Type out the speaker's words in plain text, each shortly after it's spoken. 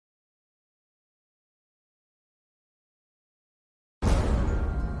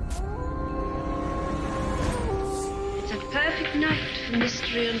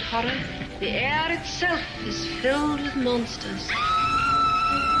mystery and horror, the air itself is filled with monsters.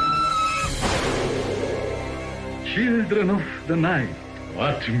 Children of the night,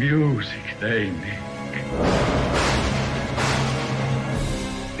 what music they make.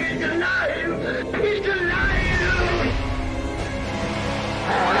 He's alive! He's alive!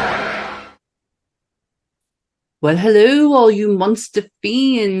 Well, hello, all you monster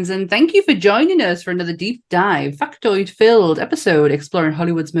fiends, and thank you for joining us for another deep dive, factoid-filled episode exploring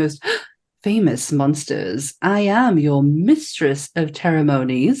Hollywood's most famous monsters. I am your mistress of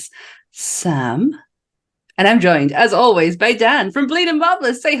ceremonies, Sam, and I'm joined, as always, by Dan from Bleeding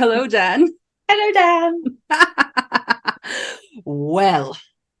Marvelous. Say hello, Dan. Hello, Dan. Well,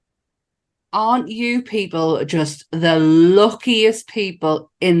 aren't you people just the luckiest people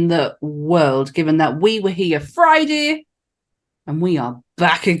in the world, given that we were here Friday and we are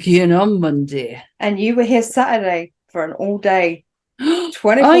back again on Monday? And you were here Saturday for an all-day,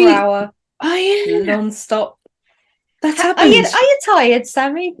 24-hour, non-stop. That's Are happened. you tired,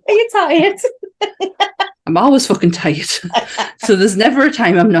 Sammy? Are you tired? I'm always fucking tired. So there's never a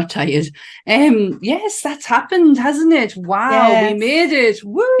time I'm not tired. Yes, that's happened, hasn't it? Wow, Yes. we made it.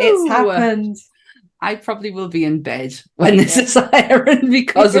 Woo! It's happened. I probably will be in bed when this is airing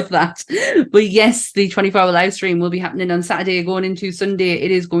because of that. But yes, the 24-hour live stream will be happening on Saturday going into Sunday. It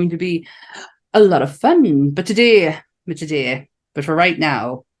is going to be a lot of fun. But for right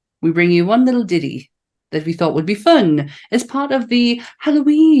now, we bring you one little ditty that we thought would be fun as part of the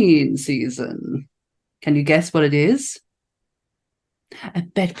Halloween season. Can you guess what it is? I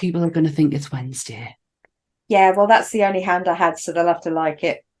bet people are going to think it's Wednesday. Yeah, well, that's the only hand I had, so they'll have to like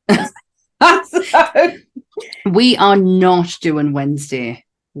it. So, We are not doing Wednesday.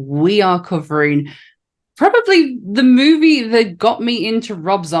 We are covering probably the movie that got me into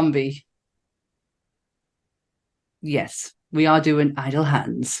Rob Zombie. Yes, we are doing Idle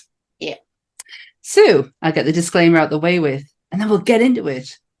Hands. Yeah. So I'll get the disclaimer out the way with, and then we'll get into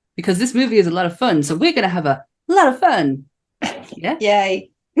it because this movie is a lot of fun. So we're going to have a lot of fun. Yeah.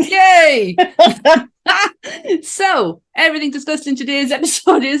 yay. Yay! So, everything discussed in today's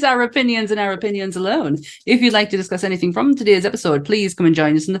episode is our opinions and our opinions alone. If you'd like to discuss anything from today's episode, please come and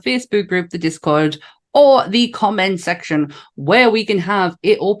join us in the Facebook group, the Discord, or the comment section where we can have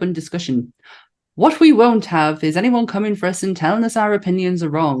an open discussion. What we won't have is anyone coming for us and telling us our opinions are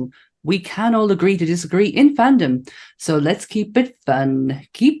wrong. We can all agree to disagree in fandom. So let's keep it fun,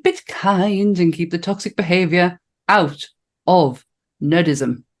 keep it kind, and keep the toxic behavior out of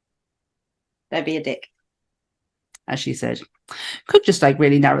nerdism. Don't be a dick. As she said. Could just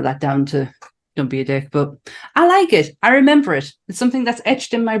really narrow that down to don't be a dick, but I like it. I remember it. It's something that's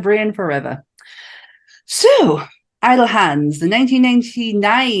etched in my brain forever. So, Idle Hands, the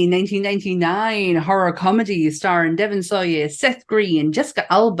 1999 horror comedy starring Devon Sawyer, Seth Green,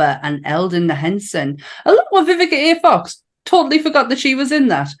 Jessica Alba, and Eldon Henson. Along with Vivica A. Fox. Totally forgot that she was in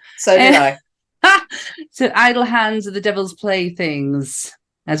that. So did I. So, Idle Hands are the devil's playthings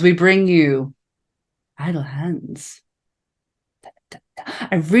as we bring you Idle Hands.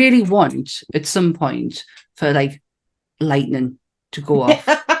 I really want at some point for lightning to go off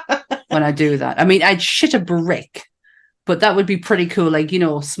when I do that. I mean, I'd shit a brick, but that would be pretty cool.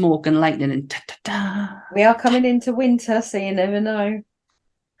 Smoke and lightning and ta-ta-ta. We are coming into winter, so you never know.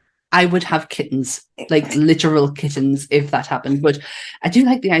 I would have kittens, literal kittens, if that happened. But I do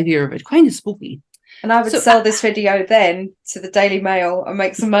like the idea of it. Kind of spooky. And I would sell this video then to the Daily Mail and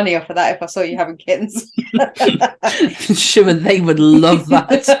make some money off of that if I saw you having kittens. Sure, they would love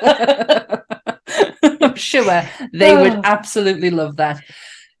that. I'm sure they would absolutely love that.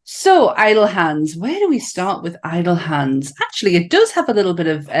 So, Idle Hands. Where do we start with Idle Hands? Actually, it does have a little bit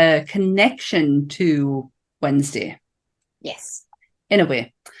of a connection to Wednesday. Yes. In a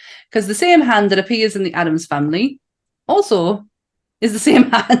way. Because the same hand that appears in the Addams Family also is the same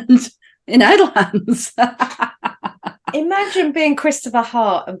hand in Idle Hands. Imagine being Christopher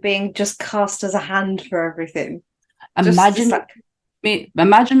Hart and being just cast as a hand for everything. Imagine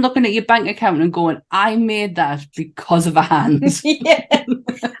looking at your bank account and going, I made that because of a hand. Yeah.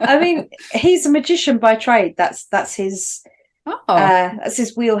 I mean, he's a magician by trade. That's his that's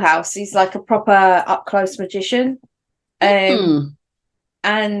his wheelhouse. He's like a proper up-close magician.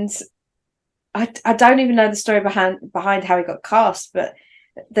 And I don't even know the story behind how he got cast, but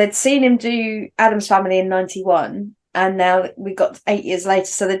they'd seen him do Addams Family in 91, and now we got 8 years later.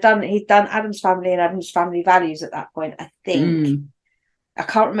 So he'd done Addams Family and Addams Family Values at that point, I think. I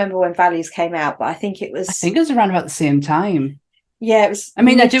can't remember when Values came out, but I think it was around about the same time. Yeah, it was. I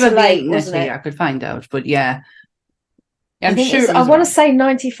mean, I do have late, the wasn't it? I could find out, but yeah. I'm think sure I want to say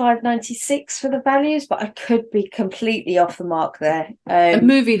 95, 96 for the values, but I could be completely off the mark there. a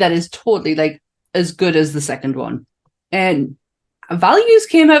movie that is totally like as good as the second one. And Values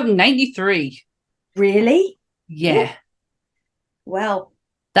came out in 93. Really? Yeah. Well,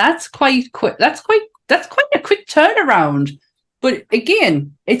 That's quite quick. That's quite a quick turnaround. But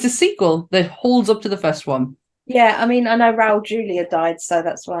again, it's a sequel that holds up to the first one. yeah, I mean, I know Raul Julia died, so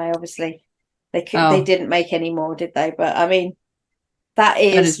that's why obviously they didn't make any more, did they? But I mean, that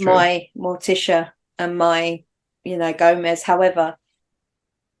is true. my Morticia and my, Gomez. However,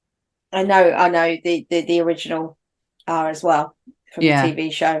 I know the original are as well from the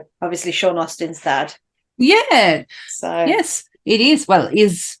TV show. Obviously, Sean Austin's dad. Yeah. So yes, it is. Well,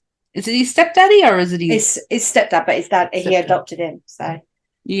 is it his stepdaddy or is it his stepdad? But his dad, he adopted him. So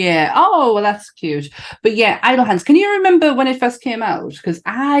yeah. Oh, well, that's cute. But yeah, Idle Hands. Can you remember when it first came out? Because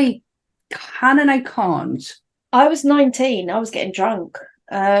I can and I can't. I was 19. I was getting drunk.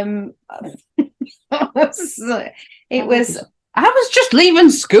 I was just leaving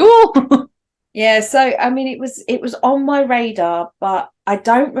school. Yeah, so I mean, it was on my radar, but I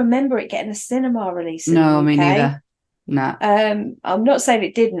don't remember it getting a cinema release. No, me neither. Nah. I'm not saying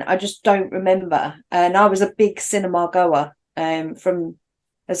it didn't. I just don't remember. And I was a big cinema goer, from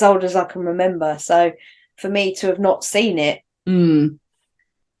as old as I can remember. So for me to have not seen it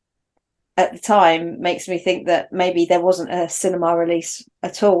at the time makes me think that maybe there wasn't a cinema release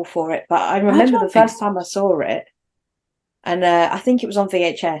at all for it. But I remember the first time I saw it, and I think it was on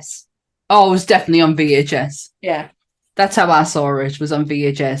VHS. Oh, it was definitely on VHS. Yeah. That's how I saw it, was on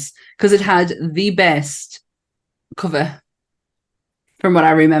VHS. Because it had the best cover, from what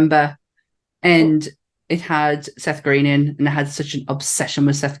I remember. And it had Seth Green in, and I had such an obsession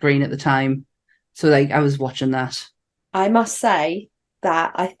with Seth Green at the time. So, like, I was watching that. I must say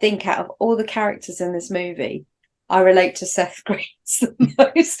that I think out of all the characters in this movie, I relate to Seth Green the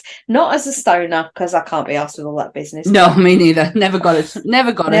most. Not as a stoner, because I can't be asked with all that business. No, me neither. Never got it.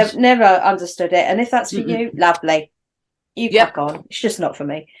 Never got it. Never understood it. And if that's for you, lovely. You crack on. It's just not for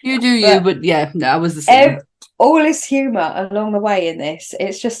me. You do but yeah, no, I was the same. All his humour along the way in this,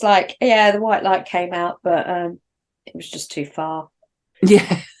 it's just like, yeah, the white light came out, but it was just too far.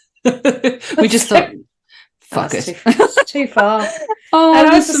 Yeah. We just thought, fuck it. Too far. Oh, and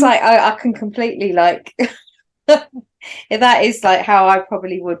I was just like, I can completely like... If that is like how I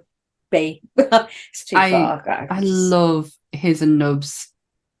probably would be. It's too far. I love his and Nubs.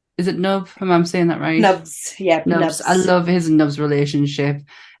 Is it Nub? Am I saying that right? Nubs, yeah. Nubs. I love his and Nubs relationship.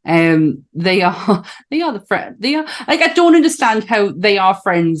 They are the friend. They are like, I don't understand how they are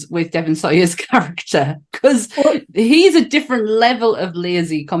friends with Devon Sawa's character, because he's a different level of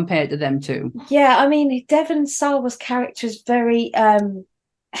lazy compared to them two. Yeah, I mean, Devon Sawa's character is very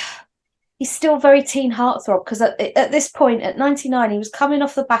he's still very teen heartthrob, because at this point, at 99, he was coming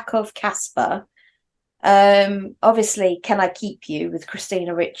off the back of Casper. Obviously, Can I Keep You with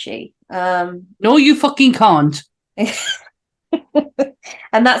Christina Ricci. No, you fucking can't.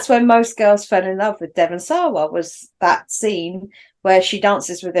 And that's when most girls fell in love with Devon Sawa, was that scene where she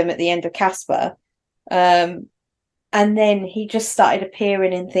dances with him at the end of Casper. And then he just started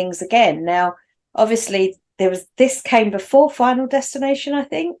appearing in things again. Now, obviously, this came before Final Destination, I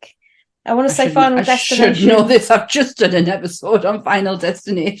think. I want to say Final Destination. I should know this. I've just done an episode on Final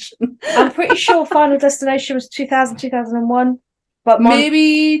Destination. I'm pretty sure Final Destination was 2000, 2001. But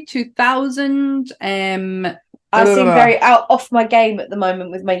maybe 2000. I seem very off my game at the moment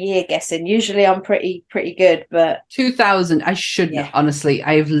with my year guessing. Usually I'm pretty good, but 2000. I shouldn't, honestly.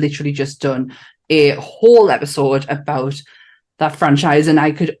 I've literally just done a whole episode about that franchise, and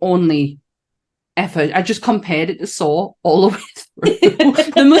I could only... I just compared it to Saw all the way through.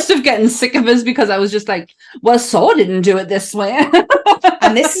 They must have gotten sick of us, because I was just like, well, Saw didn't do it this way.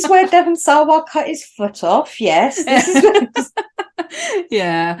 And this is where Devon Sawa cut his foot off. Yes. This is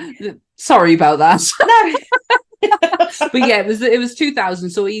yeah. Sorry about that. No. But yeah, it was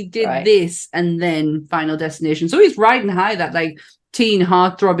 2000. So he did this and then Final Destination. So he's riding high, that like teen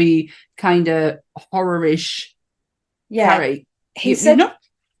heartthrobby kind of horror-ish. Yeah. Harry. He said...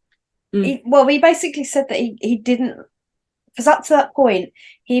 he basically said that he didn't, because up to that point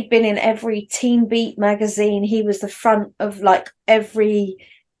he'd been in every Teen Beat magazine. He was the front of like every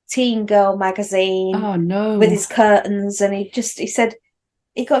teen girl magazine. Oh no, with his curtains, and he said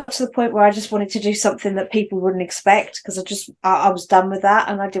he got to the point where I just wanted to do something that people wouldn't expect, because I was done with that,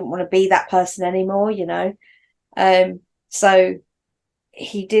 and I didn't want to be that person anymore, so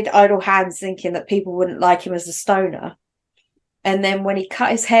he did Idle Hands thinking that people wouldn't like him as a stoner. And then when he cut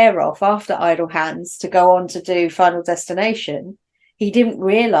his hair off after Idle Hands to go on to do Final Destination, he didn't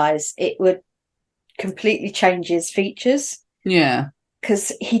realise it would completely change his features Yeah.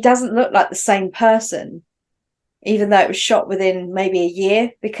 because he doesn't look like the same person, even though it was shot within maybe a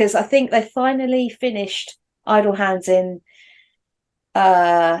year. Because I think they finally finished Idle Hands in.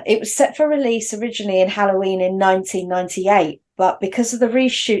 It was set for release originally in Halloween in 1998, but because of the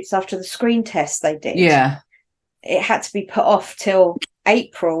reshoots after the screen test they did, it had to be put off till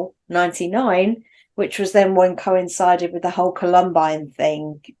April 99, which was then when coincided with the whole Columbine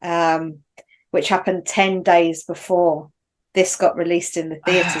thing, which happened 10 days before this got released in the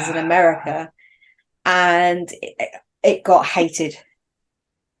theaters in America, and it got hated.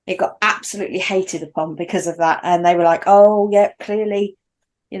 It got absolutely hated upon because of that. And they were like, oh, yeah, clearly,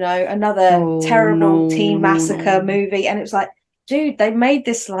 another terrible teen massacre movie. And it was like, dude, they made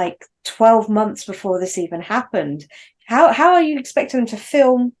this like 12 months before this even happened. How are you expecting them to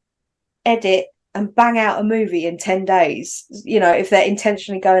film, edit, and bang out a movie in 10 days, if they're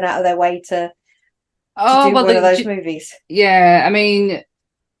intentionally going out of their way to do one of those movies? Yeah, I mean,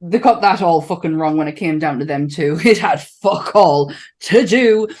 they got that all fucking wrong when it came down to them too. It had fuck all to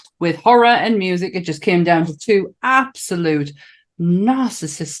do with horror and music. It just came down to two absolute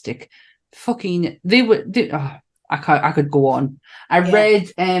narcissistic fucking. I could go on. I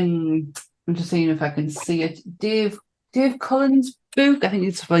read. I'm just seeing if I can see it. Dave Cullen's book. I think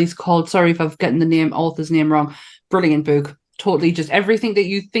it's what he's called. Sorry if I've gotten the author's name wrong. Brilliant book. Totally, just everything that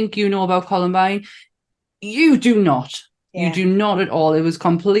you think you know about Columbine, you do not. Yeah. You do not at all. It was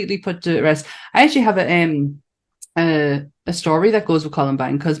completely put to rest. I actually have a story that goes with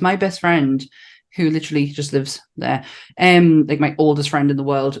Columbine because my best friend, who literally just lives there, like my oldest friend in the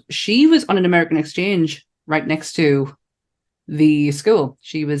world, she was on an American exchange right next to the school.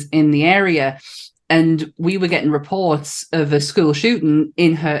 She was in the area, and we were getting reports of a school shooting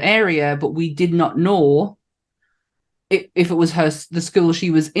in her area, but we did not know if it was the school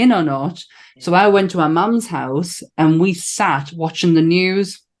she was in or not. So I went to our mum's house and we sat watching the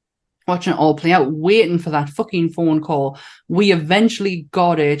news, watching it all play out, waiting for that fucking phone call. We eventually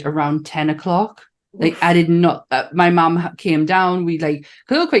got it around 10 o'clock. Like, I did not, my mum came down. We because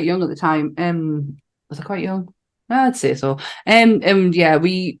I was quite young at the time. Was I quite young? I'd say so. And yeah,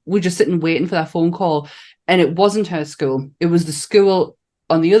 we were just sitting waiting for that phone call, and it wasn't her school. It was the school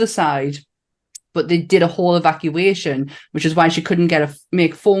on the other side. But they did a whole evacuation, which is why she couldn't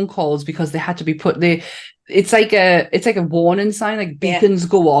make phone calls, because they had to be it's like a warning sign, like beacons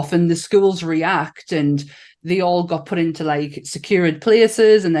go off and the schools react, and they all got put into like secured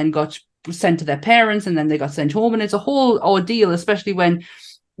places and then got sent to their parents, and then they got sent home, and it's a whole ordeal, especially when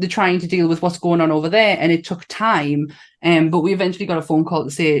they're trying to deal with what's going on over there, and it took time. But we eventually got a phone call to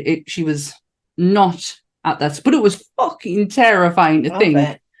say she was not at that, but it was fucking terrifying to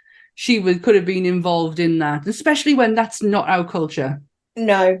think she could have been involved in that, especially when that's not our culture.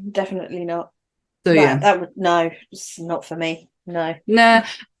 No, definitely not. So it's not for me. No. Nah,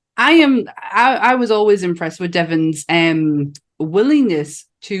 I was always impressed with Devon's willingness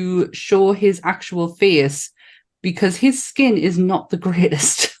to show his actual face, because his skin is not the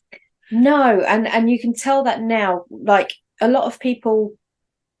greatest. No, and you can tell that now. Like, a lot of people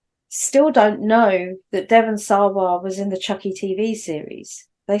still don't know that Devon Sawa was in the Chucky TV series.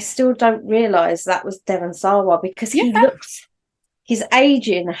 They still don't realise that was Devon Sawa, because he looks, his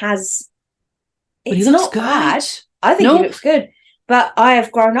aging has, it's not bad. I think he looks good, but I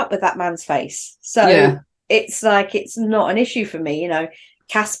have grown up with that man's face. So it's like, it's not an issue for me.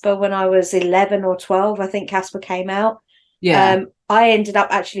 Casper, when I was 11 or 12, I think Casper came out. Yeah. I ended up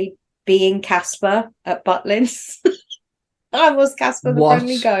actually being Casper at Butlins. I was Casper the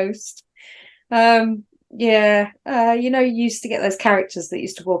Friendly Ghost. You used to get those characters that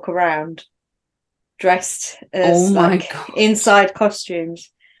used to walk around dressed as inside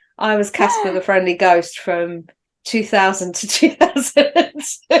costumes. I was Casper the Friendly Ghost from 2000 to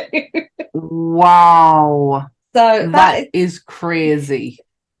 2002. Wow. So that is crazy.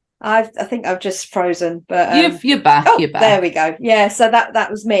 I think I've just frozen, but you're back. You're back. There we go. Yeah, so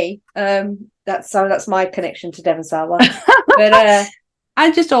that was me. That's my connection to Devon Sawa. But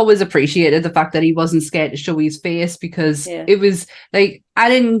I just always appreciated the fact that he wasn't scared to show his face, because it was like, I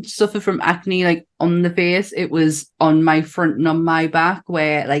didn't suffer from acne like on the face. It was on my front and on my back,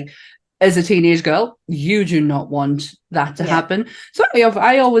 where like as a teenage girl, you do not want that to happen. So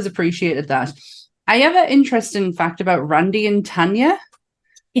I always appreciated that. I have an interesting fact about Randy and Tanya.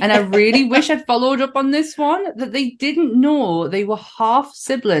 And I really wish I'd followed up on this one, that they didn't know they were half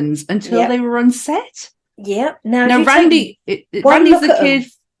siblings until they were on set. Yeah. Now Randy's the kid.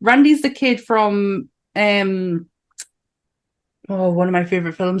 Randy's the kid from one of my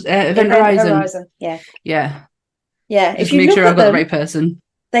favorite films, Event Horizon. Yeah. Yeah. Yeah. Just make sure I've got the right person.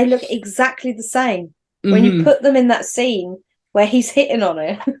 they look exactly the same. When you put them in that scene where he's hitting on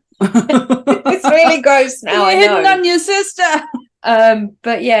her. It's really gross now, I know. Hitting on your sister.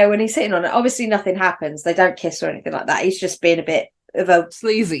 But yeah, when he's hitting on it, obviously nothing happens. They don't kiss or anything like that. He's just being a bit of a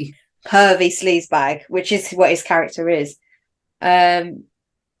sleazy, pervy sleazebag, which is what his character is. I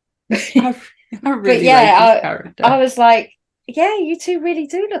really yeah, like his character. I was like, yeah, you two really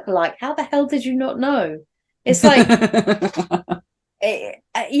do look alike. How the hell did you not know? It's like,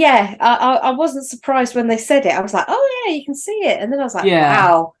 I wasn't surprised when they said it. I was like, oh yeah, you can see it. And then I was like,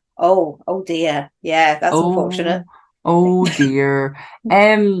 wow, oh dear, yeah, that's unfortunate. Oh dear.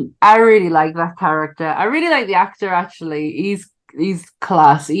 I really like that character. I really like the actor. Actually, he's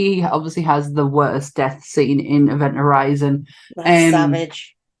class. He obviously has the worst death scene in Event Horizon. That's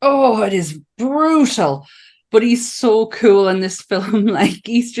savage. Oh, it is brutal. But he's so cool in this film. Like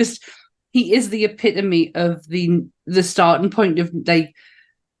he is the epitome of the starting point of like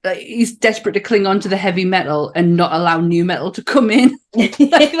he's desperate to cling on to the heavy metal and not allow new metal to come in.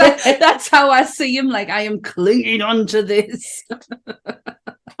 That's how I see him. Like, I am clinging on to this.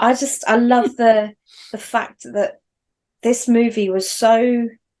 I love the fact that this movie was so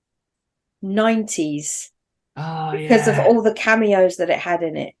 90s because of all the cameos that it had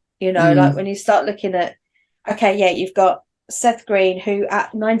in it. You know, like when you start looking at, okay, yeah, you've got Seth Green, who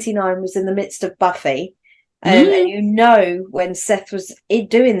at 99 was in the midst of Buffy. And you know when Seth was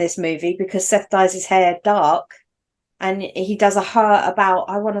doing this movie because Seth dyes his hair dark and he does about,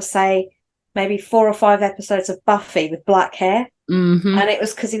 I want to say, maybe 4 or 5 episodes of Buffy with black hair. And it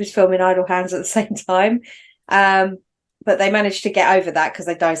was because he was filming Idle Hands at the same time. But they managed to get over that because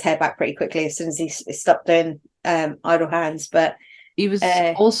they dye his hair back pretty quickly as soon as he stopped doing Idle Hands. But he was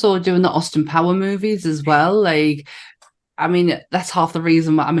also doing the Austin Power movies as well. Like, I mean, that's half the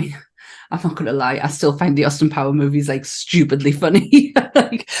reason why, I mean, I'm not going to lie, I still find the Austin Power movies like stupidly funny.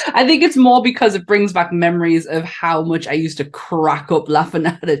 Like, I think it's more because it brings back memories of how much I used to crack up laughing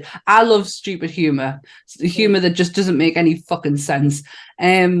at it. I love stupid humor, humor that just doesn't make any fucking sense.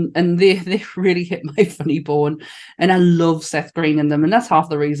 And they really hit my funny bone. And I love Seth Green in them, and that's half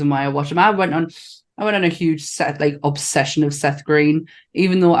the reason why I watch them. I went on a huge obsession of Seth Green,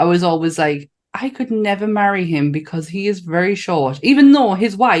 even though I was always like, I could never marry him because he is very short, even though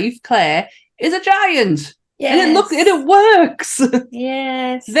his wife, Claire, is a giant. Yes. And it works.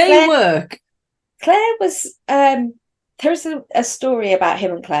 Yes. They work. Claire was, there's a story about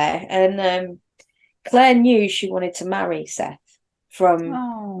him and Claire, and Claire knew she wanted to marry Seth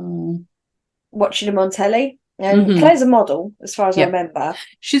from watching him on telly. And Claire's a model, as far as I remember.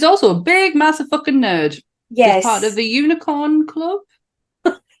 She's also a big, massive fucking nerd. Yes. She's part of the Unicorn Club.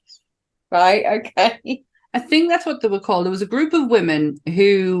 Right, okay. I think that's what they were called. There was a group of women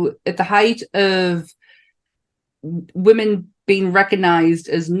who, at the height of women being recognised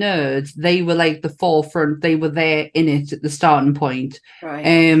as nerds, they were like the forefront. They were there in it at the starting point.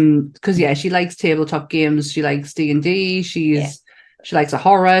 Right. Because she likes tabletop games. She likes D&D. She likes a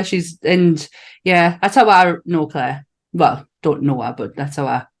horror. That's how I know Claire. Well, don't know her, but that's how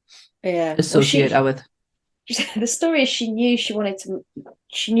I associate her with. The story is she knew she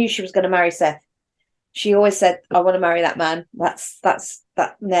was going to marry Seth. She always said, I want to marry that man. That's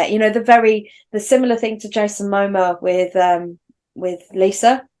that. You know, the similar thing to Jason Momoa with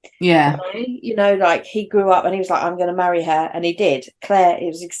Lisa. Yeah. You know, like he grew up and he was like, I'm going to marry her. And he did. Claire, it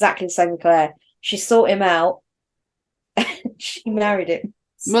was exactly the same with Claire. She sought him out. She married him.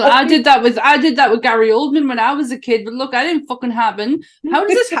 Well, I did that with Gary Oldman when I was a kid, but look, I didn't fucking happen. How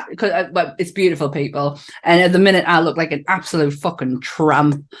does this happen? Because it's beautiful, people, and at the minute I look like an absolute fucking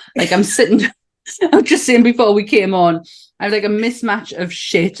tramp. Like I'm just saying before we came on, I have like a mismatch of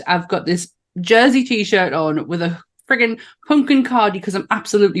shit. I've got this jersey t-shirt on with a friggin' pumpkin cardi because I'm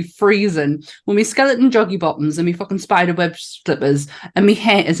absolutely freezing, with my skeleton joggy bottoms and my fucking spiderweb slippers, and my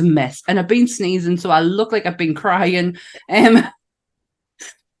hair is a mess, and I've been sneezing, so I look like I've been crying.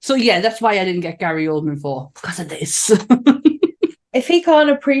 So yeah, that's why I didn't get Gary Oldman for, because of this. If he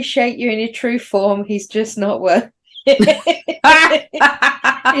can't appreciate you in your true form, he's just not worth it.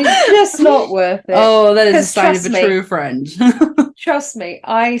 He's just not worth it. Oh, that is a sign of a true friend. Trust me,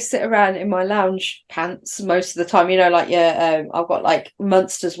 I sit around in my lounge pants most of the time. You know, like I've got like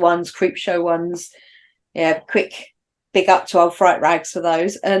Munsters ones, Creepshow ones. Yeah, quick big up to old Fright Rags for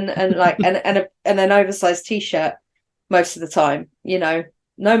those, and like and an oversized t-shirt most of the time. You know.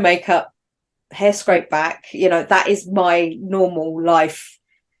 No makeup, hair scraped back. You know, that is my normal life.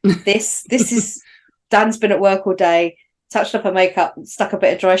 This is Dan's been at work all day, touched up her makeup, stuck a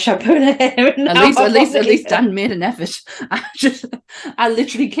bit of dry shampoo in her hair. And at least Dan made an effort. I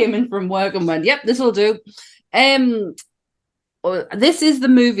literally came in from work and went, "Yep, this will do." this is the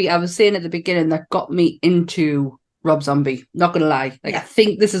movie I was saying at the beginning that got me into Rob Zombie. Not gonna lie, like I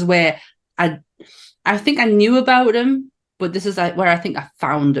think this is where I think I knew about him, but this is like where I think I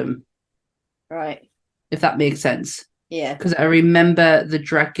found him. Right. If that makes sense. Yeah. Because I remember the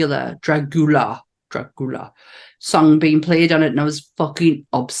Dracula song being played on it, and I was fucking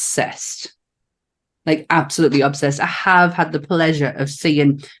obsessed. Like absolutely obsessed. I have had the pleasure of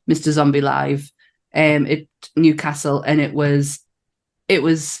seeing Mr. Zombie live at Newcastle, and it was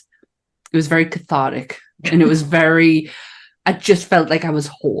very cathartic, and it was very, I just felt like I was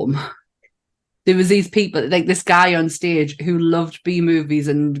home. There was these people, like this guy on stage who loved B movies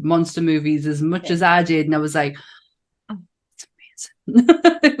and monster movies as much as I did, and I was like, oh, it's amazing.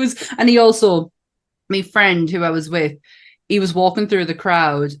 It was, and he also, my friend who I was with, he was walking through the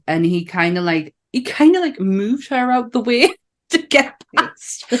crowd, and he kind of like moved her out the way to get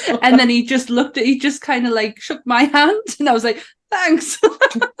past, and then he just kind of like shook my hand, and I was like, thanks.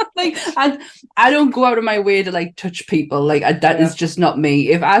 Like, I don't go out of my way to like touch people. Like that is just not me.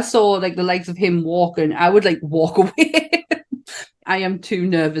 If I saw like the likes of him walking, I would like walk away. I am too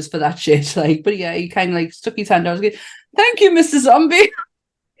nervous for that shit. Like, but yeah, he kind of like stuck his hand out. I was like, thank you, Mr. Zombie.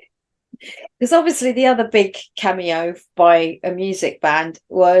 Because obviously the other big cameo by a music band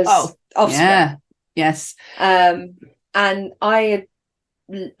was Offspring. Yeah. Yes. And I'd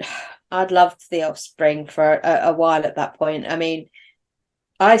loved the Offspring for a while at that point. I mean,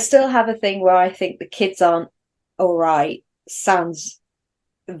 I still have a thing where I think The Kids Aren't All Right sounds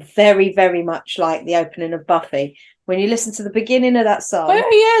very, very much like the opening of Buffy. When you listen to the beginning of that song,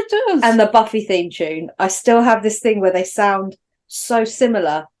 it does, and the Buffy theme tune, I still have this thing where they sound so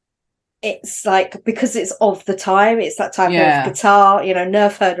similar. It's like, because it's of the time, it's that type of guitar. You know,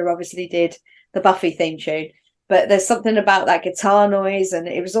 Nerf Herder obviously did the Buffy theme tune, but there's something about that guitar noise, and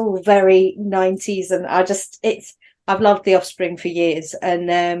it was all very 90s. And I've loved the Offspring for years.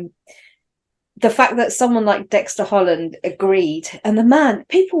 And the fact that someone like Dexter Holland agreed, and the man,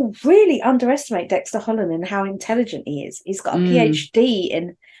 people really underestimate Dexter Holland and how intelligent he is. He's got a PhD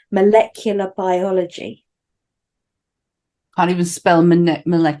in molecular biology. Can't even spell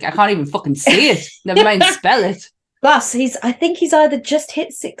molecular. I can't even fucking say it. Never mind spell it. Plus, I think he's either just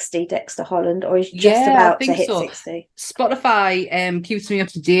hit 60, Dexter Holland, or he's just about to hit 60. Spotify keeps me up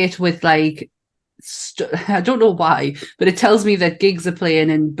to date with like, I don't know why, but it tells me that gigs are playing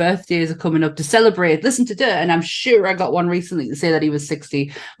and birthdays are coming up to celebrate. Listen to that, and I'm sure I got one recently to say that he was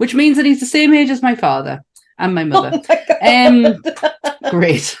 60, which means that he's the same age as my father and my mother. Oh my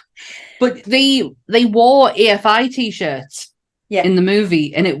great. But they wore AFI t-shirts in the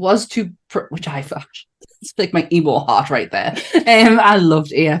movie, and it was which I thought, it's like my emo heart right there. I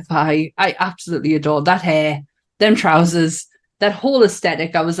loved AFI. I absolutely adored that hair, them trousers, that whole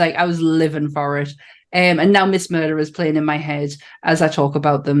aesthetic. I was living for it. And now Miss Murder is playing in my head as I talk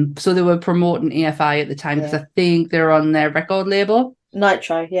about them. So they were promoting AFI at the time, because I think they're on their record label.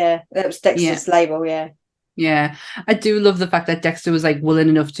 Nitro, yeah. That was Dexter's label, yeah. Yeah. I do love the fact that Dexter was like willing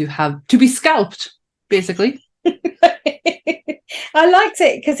enough to be scalped, basically. I liked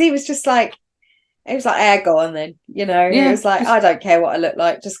it because he was just like, go on then, you know. He was like, I don't care what I look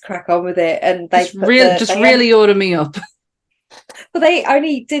like, just crack on with it. And they really order me up. But they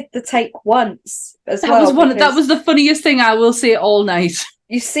only did the take once as well. That was the funniest thing, I will say, all night.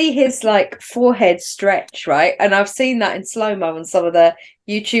 You see his like forehead stretch, right? And I've seen that in slow-mo on some of the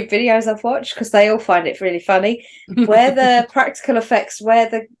YouTube videos I've watched, because they all find it really funny. Where the practical effects,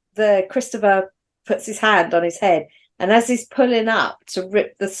 where the Christopher puts his hand on his head, and as he's pulling up to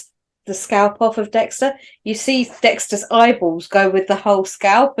rip the scalp off of Dexter, you see Dexter's eyeballs go with the whole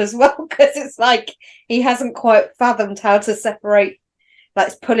scalp as well, because it's like he hasn't quite fathomed how to separate, like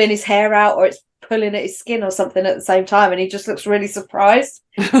it's pulling his hair out or it's pulling at his skin or something at the same time, and he just looks really surprised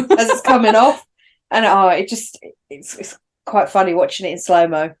as it's coming off. And it's quite funny watching it in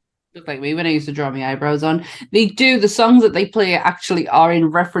slow-mo. Look like me when I used to draw my eyebrows on. The songs that they play actually are in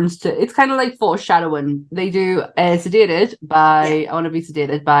reference to, it's kind of like foreshadowing. They do Sedated by I Want to Be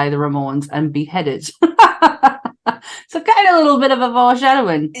Sedated by the Ramones and Beheaded. So kind of a little bit of a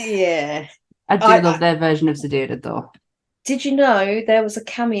foreshadowing. Yeah. I love their version of Sedated though. Did you know there was a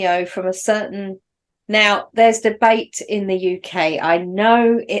cameo from a certain, now there's debate in the UK. I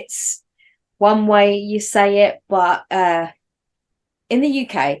know it's one way you say it, but in the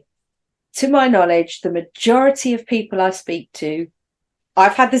UK, to my knowledge, the majority of people I speak to,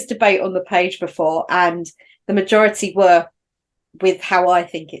 I've had this debate on the page before, and the majority were with how I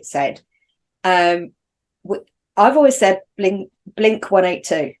think it's said. I've always said Blink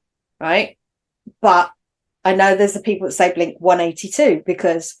 182, right? But I know there's the people that say Blink 182,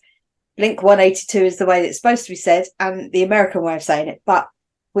 because Blink 182 is the way that it's supposed to be said, and the American way of saying it. But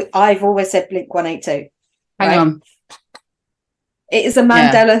I've always said Blink 182. Hang on. It is a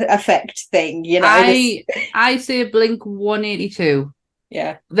Mandela effect thing, you know. I say Blink 182.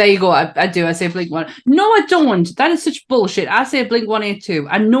 Yeah. There you go. I do. I say Blink 1. No, I don't. That is such bullshit. I say Blink 182.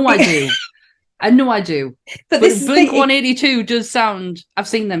 I know I do. I know I do. But Blink 182 does sound. I've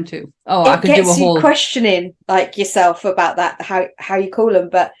seen them too. Oh, I could do a whole. Questioning like yourself about that, how you call them.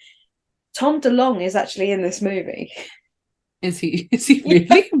 But Tom DeLonge is actually in this movie. Is he? Is he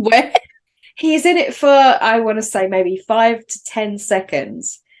really? Where? He's in it for, I want to say, maybe 5 to 10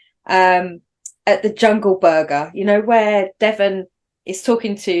 seconds at the Jungle Burger, you know, where Devon is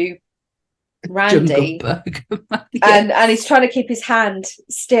talking to Randy and he's trying to keep his hand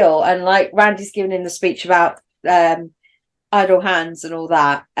still, and like Randy's giving him the speech about idle hands and all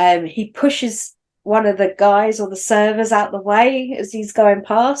that. He pushes one of the guys or the servers out the way as he's going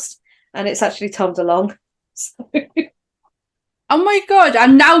past, and it's actually Tom DeLonge. So... Oh my god!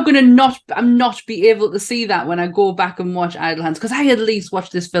 I'm now gonna not be able to see that when I go back and watch Idle Hands, because I at least watch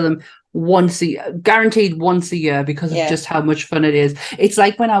this film guaranteed once a year, because of just how much fun it is. It's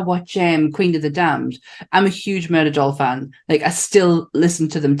like when I watch Queen of the Damned. I'm a huge Murderdoll fan. Like, I still listen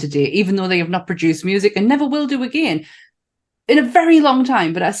to them today, even though they have not produced music and never will do again in a very long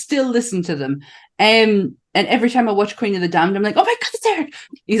time. But I still listen to them. And every time I watch Queen of the Damned, I'm like, oh my god, it's Eric.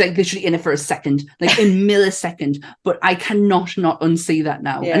 He's like literally in it for a second, like in millisecond. But I cannot not unsee that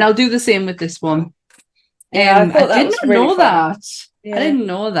now. Yeah. And I'll do the same with this one. I didn't know that. Yeah. I didn't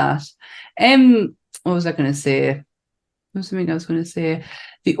know that. What was I going to say? There was something I was going to say.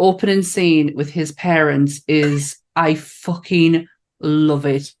 The opening scene with his parents is, I fucking love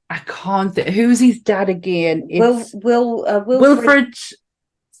it. I can't. Who's his dad again? It's Wilfred.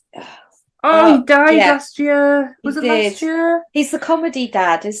 Oh, he died last year. Was it last year? He's the comedy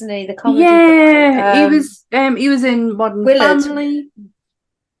dad, isn't he? The comedy dad. He was in Modern Family.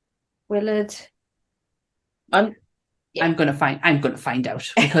 Willard. I'm gonna find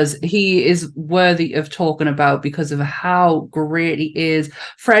out, because he is worthy of talking about because of how great he is.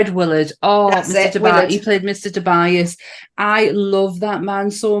 Fred Willard. Oh, Mr. Tobias. He played Mr. Tobias. I love that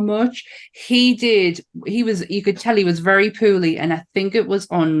man so much. You could tell he was very poorly, and I think it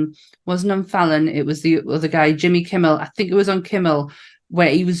wasn't on Fallon. It was the other guy, Jimmy Kimmel. I think it was on Kimmel, where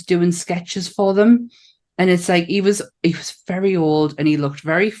he was doing sketches for them. And it's like he was very old and he looked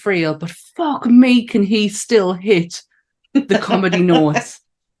very frail, but fuck me, can he still hit the comedy notes.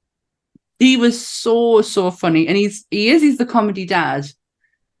 He was so funny, and he's the comedy dad.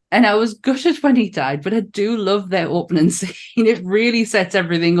 And I was gutted when he died, but I do love their opening scene. It really sets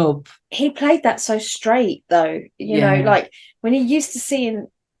everything up. He played that so straight, though. You know, like when you're used to seeing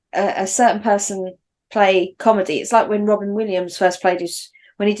a certain person play comedy, it's like when Robin Williams first played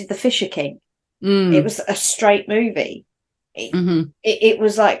when he did The Fisher King. It was a straight movie. It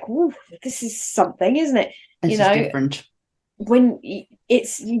was like, woo, this is something, isn't it? This is different. When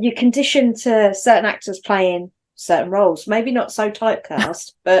you're conditioned to certain actors playing certain roles, maybe not so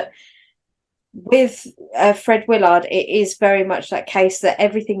typecast, but with Fred Willard, it is very much that case that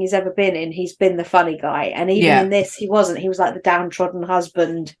everything he's ever been in, he's been the funny guy. And even in this, he wasn't. He was like the downtrodden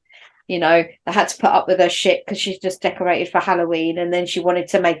husband, you know, that had to put up with her shit because she's just decorated for Halloween, and then she wanted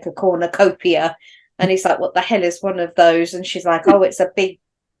to make a cornucopia. And he's like, what the hell is one of those? And she's like, oh, it's a big,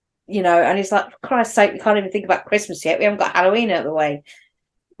 you know, and he's like, for Christ's sake, we can't even think about Christmas yet. We haven't got Halloween out of the way.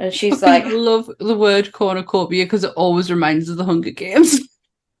 And she's like, I love the word cornucopia because it always reminds us of the Hunger Games.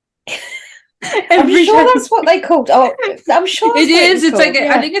 I'm sure that's what they called. Oh, I'm sure it is. It's like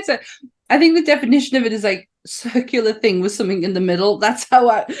I think the definition of it is like circular thing with something in the middle. That's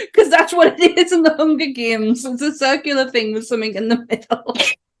how because that's what it is in the Hunger Games. It's a circular thing with something in the middle.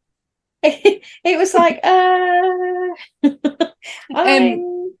 It was like,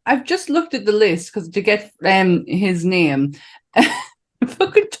 I've just looked at the list because to get his name.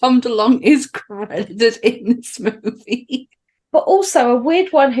 Fucking Tom DeLonge is credited in this movie. But also a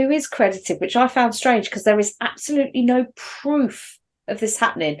weird one who is credited, which I found strange because there is absolutely no proof of this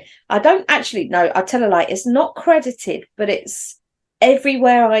happening. I don't actually know. I tell a lie. It's not credited, but it's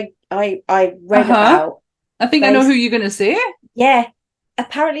everywhere I read about. I think I know who you're going to say. Yeah.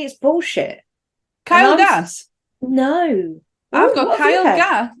 Apparently it's bullshit. Kyle Gass. No. I've got Kyle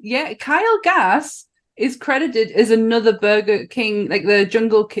Gass. Yeah, Kyle Gass is credited as another Burger King, like the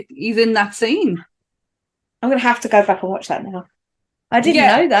Jungle. He's in that scene. I'm going to have to go back and watch that now. I didn't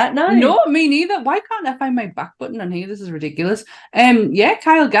know that. No, me neither. Why can't I find my back button on here? This is ridiculous. Yeah,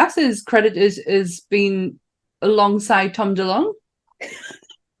 Kyle Gass is credited as being alongside Tom DeLonge.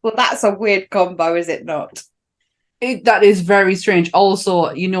 Well, that's a weird combo, is it not? That is very strange.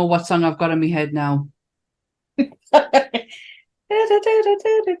 Also, you know what song I've got in my head now? Out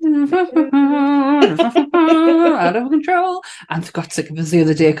of control. And got sick of it the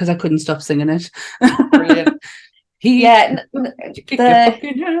other day because I couldn't stop singing it. Brilliant.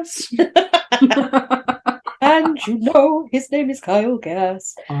 And you know his name is Kyle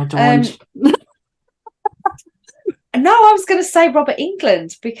Gass. Oh, don't. No, I was going to say Robert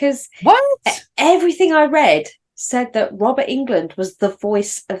Englund, because what? Everything I read said that Robert Englund was the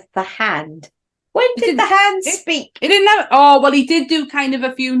voice of the hand. When did the hand speak? He didn't have. Oh, well, he did do kind of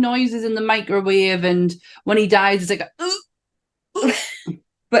a few noises in the microwave, and when he dies, it's like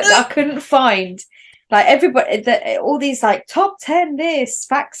but I couldn't find like everybody all these like top 10 this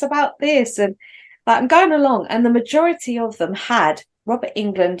facts about this, and like I'm going along, and the majority of them had Robert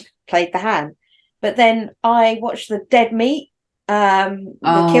Englund played the hand. But then I watched the Dead Meat,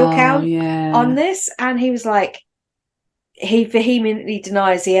 the kill count on this, and he was like, he vehemently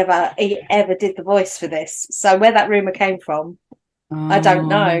denies he ever did the voice for this. So where that rumor came from, I don't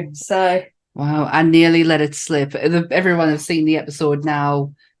know. So wow, I nearly let it slip. Everyone has seen the episode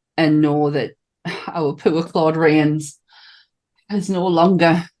now and know that our poor Claude Rains is no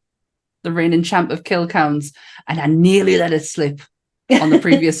longer the reigning champ of kill counts, and I nearly let it slip on the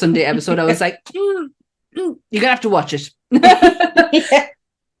previous Sunday episode. I was like, you're gonna have to watch it. Because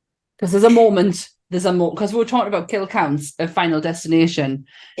there's a moment because we were talking about kill counts of Final Destination,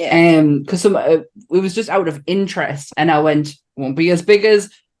 because it was just out of interest, and I went, won't be as big as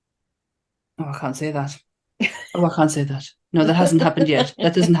I can't say that. I can't say that. No, that hasn't happened yet.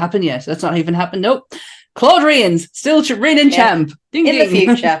 That doesn't happen yet. That's not even happened. Nope. Claude Rains still reigning champ. Ding, in ding. The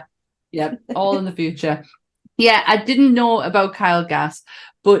future. Yeah, all in the future. Yeah, I didn't know about Kyle Gass,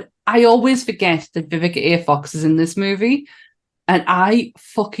 but I always forget that Vivica A. Fox is in this movie, and I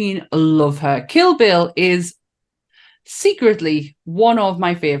fucking love her. Kill Bill is secretly one of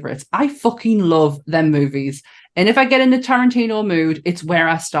my favorites. I fucking love them movies. And if I get in the Tarantino mood, it's where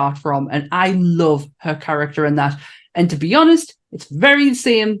I start from. And I love her character in that. And to be honest, it's very the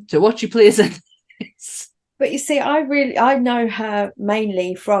same to what she plays in this. But you see, I know her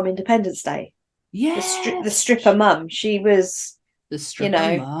mainly from Independence Day. Yeah, the stripper mum. She was the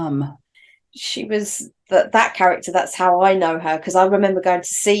stripper mum. She was that character. That's how I know her, because I remember going to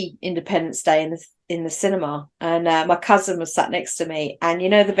see Independence Day in the cinema, and my cousin was sat next to me. And you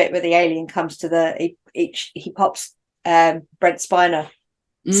know the bit where the alien comes to he pops Brent Spiner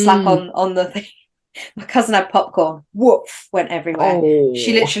slap on the thing. My cousin had popcorn. Woof, went everywhere. Oh.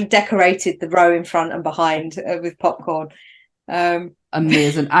 She literally decorated the row in front and behind with popcorn.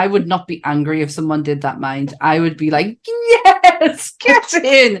 Amazing. I would not be angry if someone did that, mind. I would be like, yes, get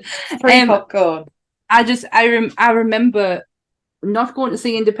in. Free popcorn. I remember not going to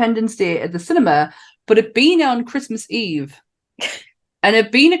see Independence Day at the cinema, but it being on Christmas Eve. And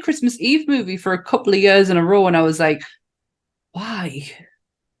it being a Christmas Eve movie for a couple of years in a row, and I was like, why?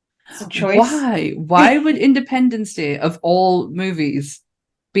 It's a choice. Why? Why would Independence Day, of all movies,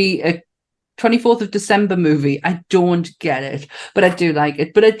 be a 24th of December movie? I don't get it, but I do like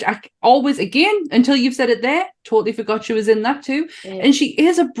it. But I always, again, until you've said it there, totally forgot she was in that too. Yeah. And she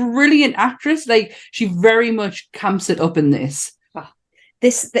is a brilliant actress. Like, she very much camps it up in this.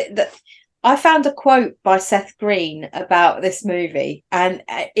 I found a quote by Seth Green about this movie, and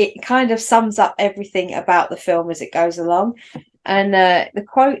it kind of sums up everything about the film as it goes along. And the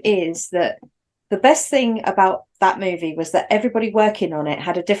quote is that the best thing about that movie was that everybody working on it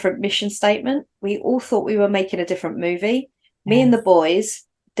had a different mission statement. We all thought we were making a different movie. Me and the boys,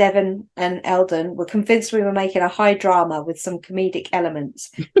 Devon and Eldon, were convinced we were making a high drama with some comedic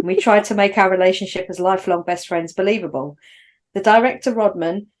elements. And we tried to make our relationship as lifelong best friends believable. The director,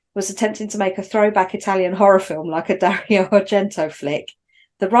 Rodman, was attempting to make a throwback Italian horror film like a Dario Argento flick.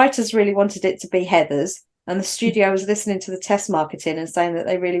 The writers really wanted it to be Heathers, and the studio was listening to the test marketing and saying that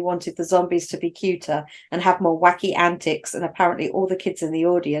they really wanted the zombies to be cuter and have more wacky antics, and apparently all the kids in the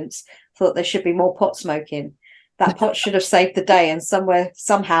audience thought there should be more pot smoking. That pot should have saved the day, and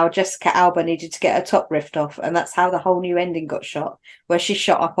somehow Jessica Alba needed to get her top ripped off, and that's how the whole new ending got shot, where she's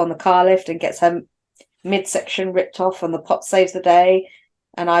shot up on the car lift and gets her midsection ripped off, and the pot saves the day.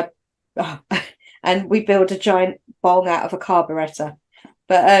 And we build a giant bong out of a carburetor.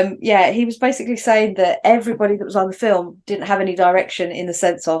 But he was basically saying that everybody that was on the film didn't have any direction, in the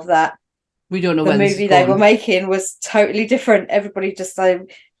sense of that we don't know the movie they were making was totally different. Everybody just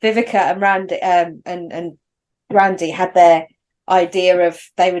Vivica and Randy and Randy had their idea of,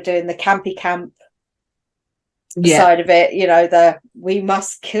 they were doing the campy camp side of it, we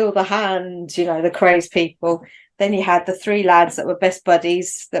must kill the hand, the crazed people. Then you had the three lads that were best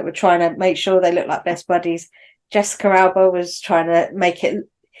buddies, that were trying to make sure they looked like best buddies. Jessica Alba was trying to make it.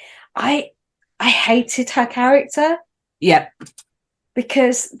 I hated her character. Yeah.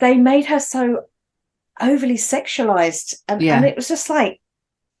 Because they made her so overly sexualized, and it was just like,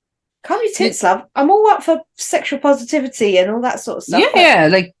 calm your tits, love. I'm all up for sexual positivity and all that sort of stuff. Yeah,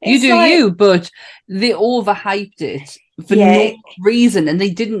 like you do you, but they overhyped it for no reason, and they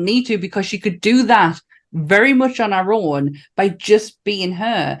didn't need to, because she could do that very much on her own by just being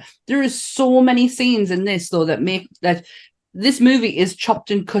her. There is so many scenes in this though that make that this movie is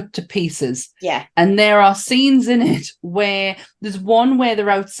chopped and cut to pieces. Yeah. And there are scenes in it where there's one where they're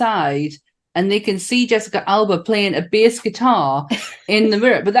outside and they can see Jessica Alba playing a bass guitar in the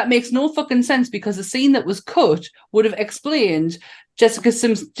mirror. But that makes no fucking sense, because the scene that was cut would have explained Jessica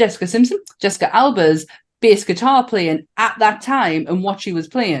Alba's bass guitar playing at that time and what she was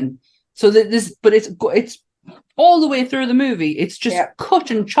playing. So that it's all the way through the movie. It's just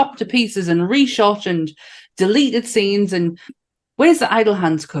cut and chopped to pieces and reshot and deleted scenes. And where's the Idle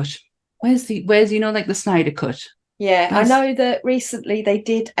Hands cut? Where's like the Snyder cut? Yeah, I know that recently they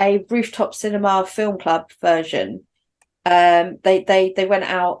did a Rooftop Cinema Film Club version. They went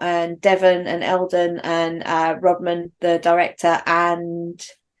out, and Devon and Eldon and Rodman, the director, and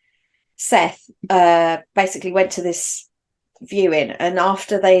Seth basically went to this viewing, and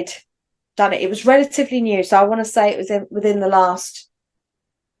after they'd done it, it was relatively new, so I want to say it was within the last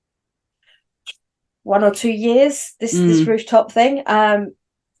 1 or 2 years, this rooftop thing.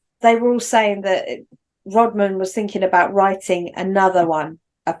 They were all saying that Rodman was thinking about writing another one,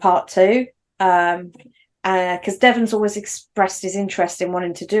 a part 2, because Devon's always expressed his interest in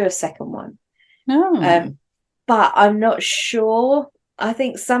wanting to do a second one. But I'm not sure. I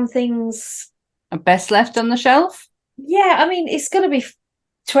think some things are best left on the shelf. Yeah, I mean, it's going to be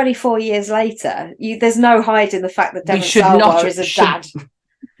 24 years later. There's no hiding the fact that Devon Sawa is a dad.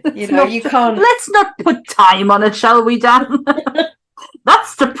 You can't. Let's not put time on it, shall we, Dan?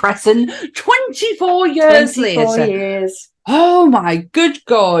 That's depressing. 24 years later. 24 years. Oh my good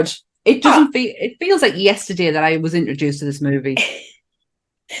God. It doesn't feel. It feels like yesterday that I was introduced to this movie.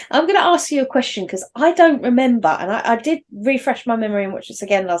 I'm going to ask you a question, because I don't remember, and I did refresh my memory and watch this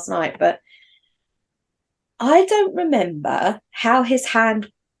again last night, but I don't remember how his hand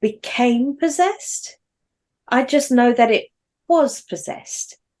became possessed. I just know that it was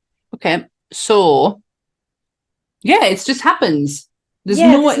possessed. Okay, so yeah, it just happens. There's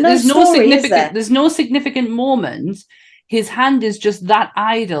no significant moment. His hand is just that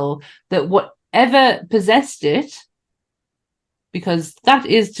idol that whatever possessed it, because that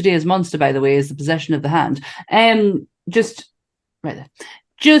is today's monster, by the way, is the possession of the hand. Just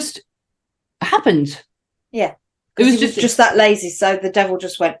happened. Yeah, it was just that lazy. So the devil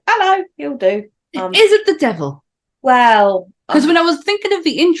just went, "Hello, you'll do." Is it the devil? Well, because when I was thinking of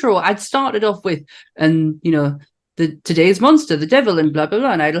the intro, I'd started off with, and the today's monster, the devil, and blah blah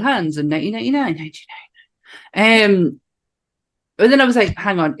blah, and Idle Hands, and 1999. But then I was like,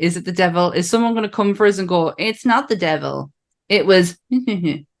 hang on, is it the devil? Is someone going to come for us and go, it's not the devil? It was,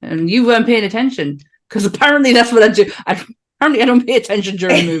 and you weren't paying attention, because apparently that's what I do. Apparently I don't pay attention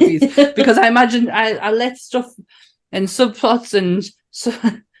during movies, because I imagine I let stuff and subplots and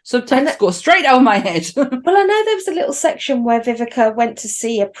subtext go straight out of my head. Well, I know there was a little section where Vivica went to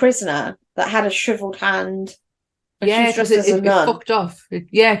see a prisoner that had a shriveled hand. Yeah, because it fucked off.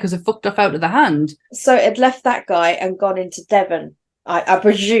 Because it fucked off out of the hand. So it had left that guy and gone into Devon. I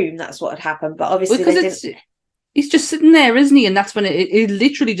presume that's what had happened, but obviously they didn't. He's just sitting there, isn't he? And that's when it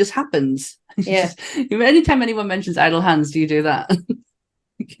literally just happens. Yeah. Anytime anyone mentions Idle Hands, do you do that?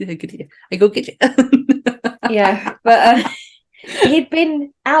 I go get it. Yeah, but he'd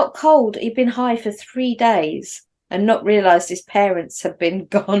been out cold. He'd been high for 3 days and not realised his parents had been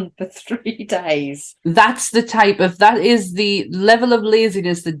gone for 3 days. That is the level of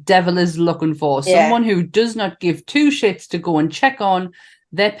laziness the devil is looking for. Yeah. Someone who does not give two shits to go and check on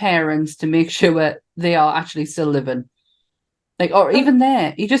their parents to make sure they are actually still living. Like, or even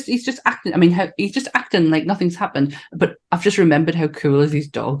there, he's just acting. I mean, he's just acting like nothing's happened. But I've just remembered how cool is his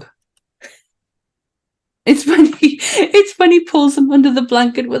dog. It's when he pulls him under the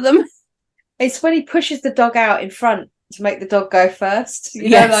blanket with him. It's when he pushes the dog out in front to make the dog go first.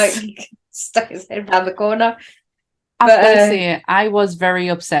 Like stuck his head around the corner. I've got to say, I was very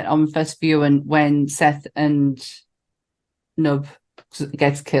upset on first viewing when Seth and Nub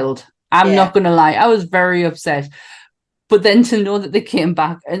gets killed. I'm not going to lie, I was very upset. But then to know that they came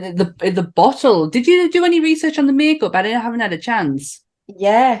back and the bottle. Did you do any research on the makeup? I haven't had a chance.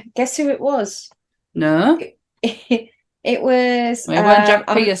 Yeah, guess who it was? No. It was. It wasn't Jack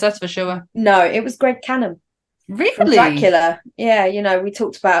Pierce, that's for sure. No, it was Greg Cannon. Really? From Dracula. Yeah, we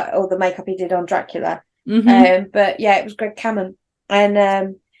talked about all the makeup he did on Dracula. But yeah, it was Greg Cameron,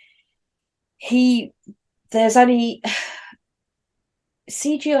 and there's only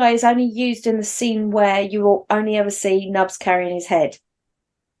CGI is only used in the scene where you will only ever see Nubs carrying his head.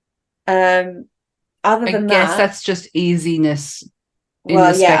 Other than I guess that, that's just easiness in well,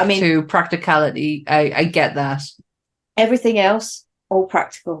 respect yeah, I mean, to practicality. I get that. everything else, all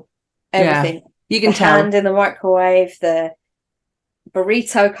practical. Everything. You can The tell. hand in the microwave, the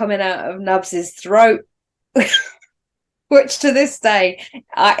burrito coming out of Nubs's throat, which to this day,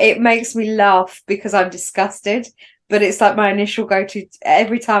 it makes me laugh because I'm disgusted. But it's like my initial go-to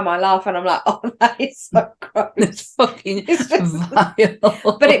every time I laugh, and I'm like, "Oh, that is so gross." It's fucking It's just-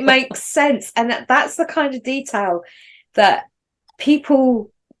 vile. But it makes sense, and that's the kind of detail that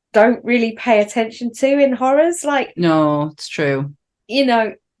people don't really pay attention to in horrors. Like, No, it's true. you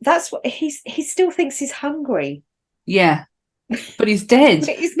know, that's what he still thinks he's hungry. Yeah, but he's dead.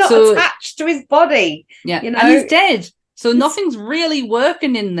 He's not So- attached to his body. Yeah, You know? and he's dead. So nothing's really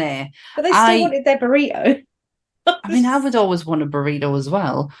working in there. But they still wanted their burrito. I mean, I would always want a burrito as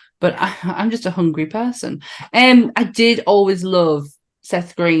well, but I'm just a hungry person. I did always love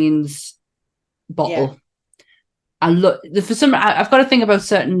Seth Green's bottle. Yeah. I love for some. I've got to think about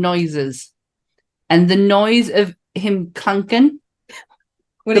certain noises, and the noise of him clanking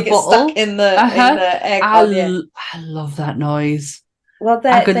When the he gets bottle. stuck in the air I, con, yeah. I love that noise. Well,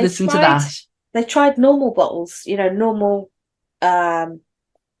 I could listen to that. They tried normal bottles, normal,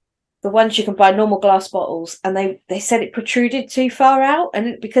 the ones you can buy, normal glass bottles, and they said it protruded too far out,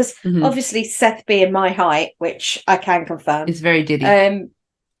 and because Mhm. obviously Seth being my height, which I can confirm, It's very diddy.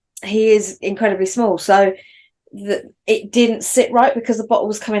 he is incredibly small, so it didn't sit right because the bottle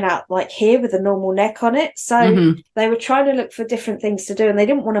was coming out like here with a normal neck on it. So Mhm. they were trying to look for different things to do, and they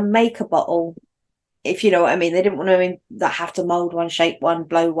didn't want to make a bottle, if you know what I mean. They didn't want to have to mold one, shape one,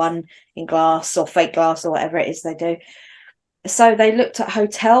 blow one in glass or fake glass or whatever it is they do. So they looked at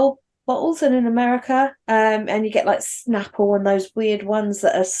hotel bottles, and in America, and you get like Snapple and those weird ones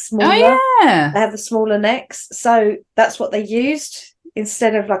that are smaller. Oh yeah. They have the smaller necks, so that's what they used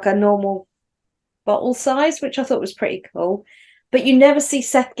instead of like a normal bottle size, which I thought was pretty cool. But you never see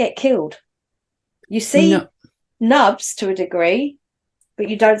Seth get killed. You see Nubs to a degree, but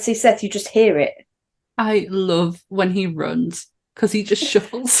you don't see Seth. You just hear it. I love when he runs because he just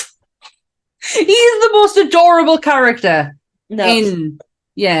shuffles. He is the most adorable character Nubs.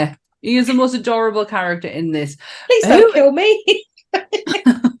 he is the most adorable character in this. Please don't kill me.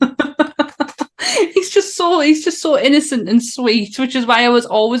 He's just so innocent and sweet, which is why I was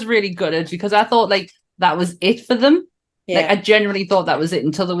always really gutted, because I thought like that was it for them. Yeah. Like I genuinely thought that was it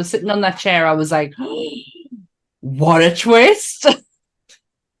until they were sitting on that chair. I was like, what a twist.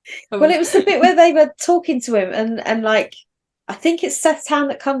 Well, it was the bit where they were talking to him, and like, I think it's Seth's hand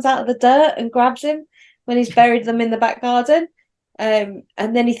that comes out of the dirt and grabs him when he's buried them in the back garden. And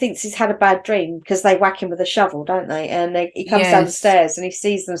then he thinks he's had a bad dream because they whack him with a shovel, don't they? And he comes down the stairs and he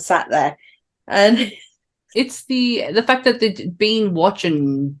sees them sat there. And it's the fact that they'd been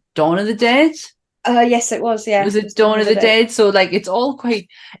watching Dawn of the Dead. Yes, it was. Yeah, Was it Dawn of the Dead? So like, it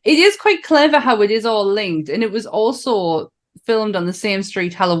is quite clever how it is all linked, and it was also filmed on the same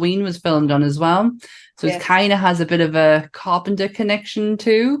street Halloween was filmed on as well. So it kind of has a bit of a Carpenter connection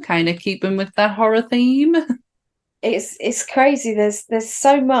too, kind of keeping with that horror theme. It's crazy. There's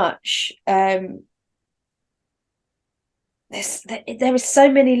so much. There is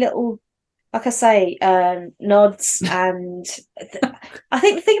so many little, like I say, nods, and I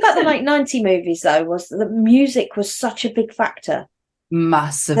think the thing about the late 90 movies though was the music was such a big factor.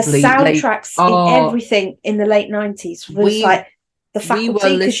 Massively. The soundtracks in everything in the late 90s was like The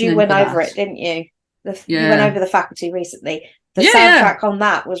Faculty, because you went over it, didn't you? You went over The Faculty recently. The soundtrack on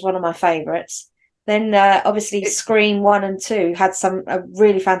that was one of my favourites. Then obviously Scream 1 and 2 had some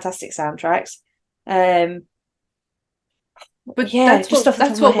really fantastic soundtracks. But yeah,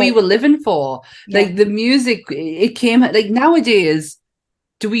 that's what we were living for. Like the music, it came like nowadays.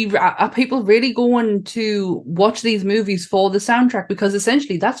 Are people really going to watch these movies for the soundtrack? Because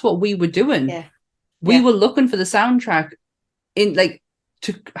essentially that's what we were doing. Yeah. We were looking for the soundtrack in like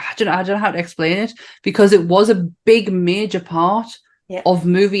I don't know how to explain it, because it was a big major part of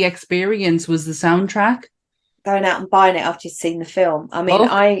movie experience was the soundtrack. Going out and buying it after you've seen the film. I mean,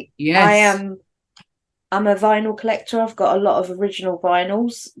 I'm a vinyl collector. I've got a lot of original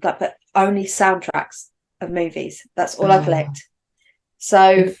vinyls, but only soundtracks of movies. That's all I collect.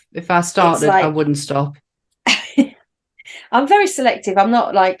 So if I started, I wouldn't stop. I'm very selective. I'm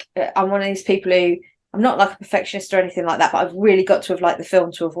not like, I'm one of these people who, I'm not like a perfectionist or anything like that, but I've really got to have liked the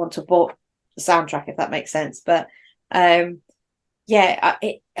film to have wanted to bought the soundtrack, if that makes sense. But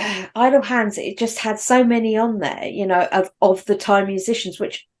Idle Hands, it just had so many on there, you know, of the time musicians,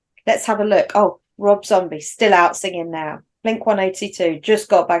 which, let's have a look. Oh, Rob Zombie, still out singing now. Blink 182, just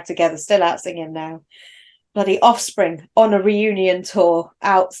got back together, still out singing now. Bloody Offspring on a reunion tour,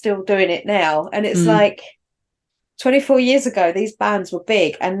 out still doing it now. And it's like 24 years ago, these bands were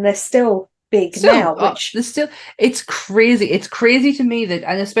big, and they're still big now. Which it's crazy. It's crazy to me that,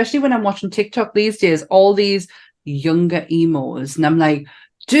 and especially when I'm watching TikTok these days, all these younger emos, and I'm like,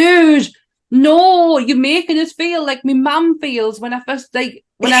 dude, no, you're making us feel like my mum feels when I was like,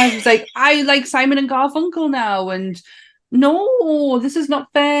 I like Simon and Garfunkel now, and no, this is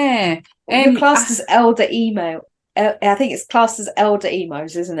not fair. You're classed as elder emo. I think it's classed as elder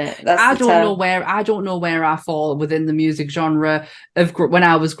emos, isn't it? I don't know where I fall within the music genre of when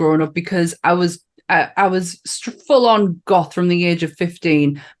I was growing up, because I was full on goth from the age of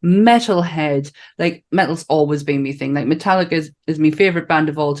 15, metalhead. Like, metal's always been me thing. Like, Metallica is my favorite band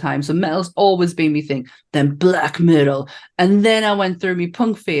of all time, so metal's always been me thing. Then black metal, and then I went through me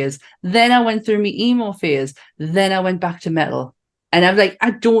punk phase, then I went through me emo phase, then I went back to metal. And I'm like,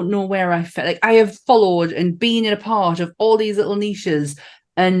 I don't know where I felt. Like, I have followed and been in a part of all these little niches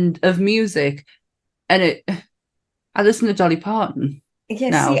and of music, and I listen to Dolly Parton.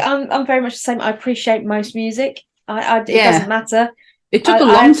 Yeah, see, I'm very much the same. I appreciate most music. It doesn't matter. It took a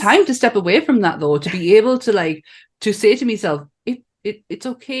long time to step away from that, though, to be able to say to myself, it's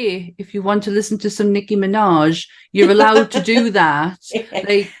okay if you want to listen to some Nicki Minaj, you're allowed to do that.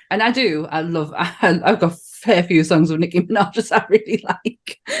 Like, and I do. I've got a fair few songs of Nicki Minaj I really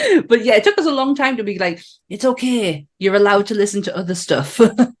like. But yeah, it took us a long time to be like, it's okay, you're allowed to listen to other stuff.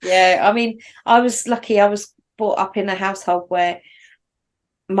 Yeah, I mean, I was lucky. I was brought up in a household where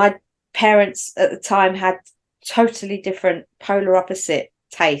my parents at the time had totally different polar opposite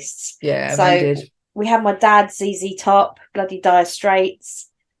tastes. Yeah, so we had my dad ZZ Top, bloody Dire Straits,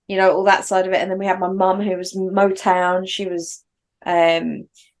 you know, all that side of it, and then we had my mum who was Motown. She was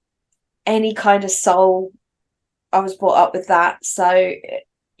any kind of soul. I was brought up with that, so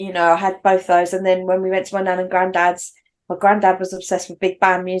you know, I had both those. And then when we went to my nan and granddad's, my granddad was obsessed with big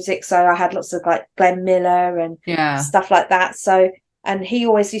band music, so I had lots of like Glenn Miller and stuff like that. So. And he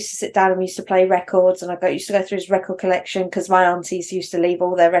always used to sit down and we used to play records, and used to go through his record collection because my aunties used to leave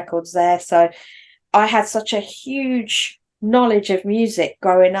all their records there. So I had such a huge knowledge of music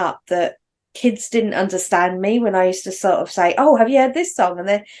growing up that kids didn't understand me when I used to sort of say, "Oh, have you heard this song?" And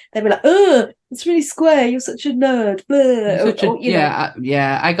they'd be like, "Oh, it's really square. You're such a nerd."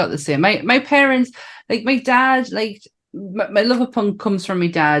 I got the same. My parents, like my dad, like. My love of punk comes from my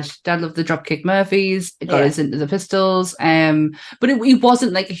dad. Dad loved the Dropkick Murphys. It got us into the Pistols. But he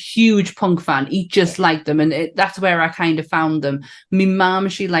wasn't like a huge punk fan. He just liked them, and that's where I kind of found them. My mum,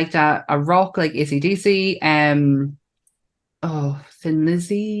 she liked a rock like AC/DC, Thin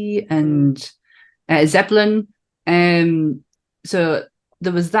Lizzy, and Zeppelin. So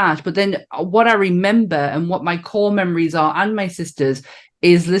there was that. But then what I remember and what my core memories are, and my sisters,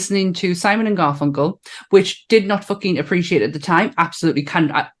 is listening to Simon and Garfunkel, which did not fucking appreciate at the time. Absolutely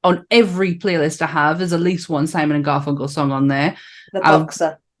can't. On every playlist I have, there's at least one Simon and Garfunkel song on there. The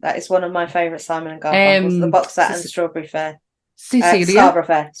Boxer. That is one of my favourite Simon and Garfunkel. The Boxer and Strawberry Fair. Scarborough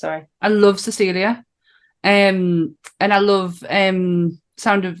Fair, sorry. I love Cecilia. And I love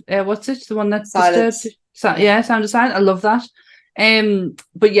Sound of... what's it? The one that's Silence. Sound of Silence. I love that.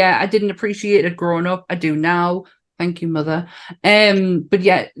 But yeah, I didn't appreciate it growing up. I do now. Thank you, mother. But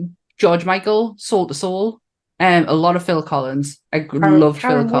yeah, George Michael, Soul to Soul. A lot of Phil Collins. I love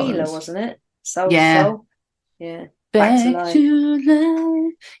Phil Collins. Wheeler, wasn't it? Soul. Yeah. Back to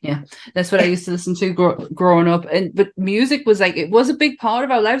life. Yeah, that's what I used to listen to growing up. But music was like, it was a big part of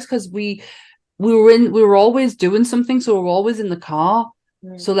our lives because we were always doing something, so we were always in the car.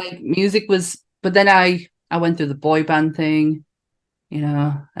 So like music was. But then I went through the boy band thing. You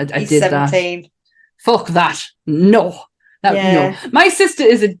know, I did 17. That. Fuck that. No. No. My sister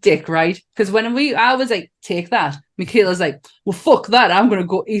is a dick, right? Because I was like, take that. Michaela's like, well, fuck that. I'm going to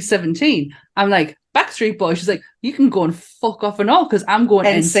go E17. I'm like, Backstreet Boys. She's like, you can go and fuck off and all because I'm going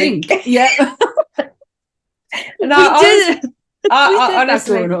NSYNC. Yeah.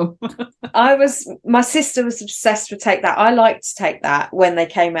 Honestly, my sister was obsessed with Take That. I liked Take That when they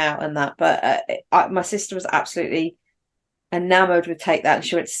came out and that, but my sister was absolutely enamored with Take That, and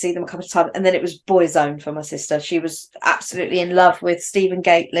she went to see them a couple of times. And then it was Boyzone for my sister. She was absolutely in love with Stephen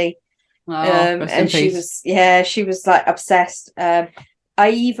Gately, and she was like obsessed. I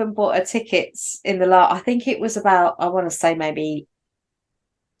even bought her tickets in I think it was about, I want to say maybe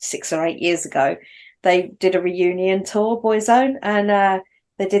 6 or 8 years ago. They did a reunion tour, Boyzone, and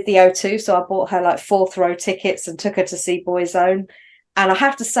they did the O2, so I bought her like 4th row tickets and took her to see Boyzone. And I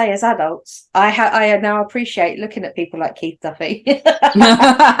have to say, as adults, I now appreciate looking at people like Keith Duffy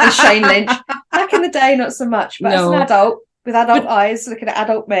and Shane Lynch. Back in the day, not so much, but as an adult with adult eyes, looking at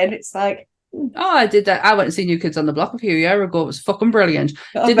adult men, it's like, oh, I did that. I went to see New Kids on the Block a few years ago. It was fucking brilliant.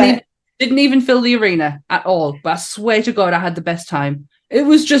 Didn't even fill the arena at all, but I swear to God, I had the best time. It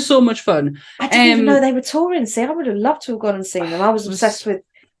was just so much fun. I didn't even know they were touring. See, I would have loved to have gone and seen them. I was obsessed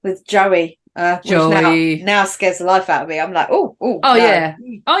with Joey. Which now scares the life out of me. I'm like, oh no. Yeah.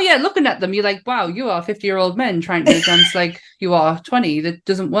 Oh yeah, looking at them, you're like, wow, you are 50-year-old men trying to dance like you are 20. That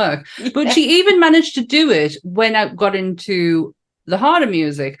doesn't work. But she even managed to do it when I got into the harder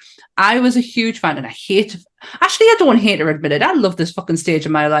music. I was a huge fan, and I don't hate to admit it. I love this fucking stage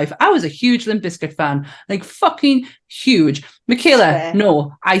of my life. I was a huge Limp Bizkit fan, like fucking huge. Michaela,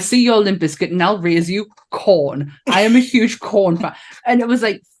 no, I see your Limp Bizkit and I'll raise you Korn. I am a huge Korn fan. And it was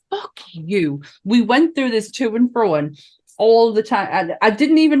like, fuck you. We went through this to and fro and all the time. And I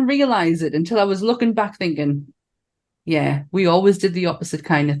didn't even realize it until I was looking back thinking, yeah, we always did the opposite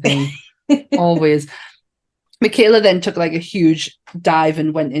kind of thing. Always. Michaela then took like a huge dive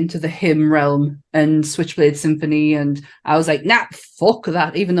and went into the hymn realm and Switchblade Symphony. And I was like, nah, fuck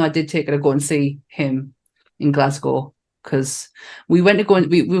that. Even though I did take her to go and see him in Glasgow. Because we went to go and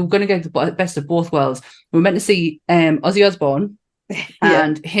we were going to get the best of both worlds. We were meant to see Ozzy Osbourne.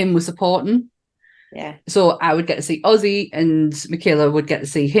 And him was supporting. Yeah. So I would get to see Ozzy and Michaela would get to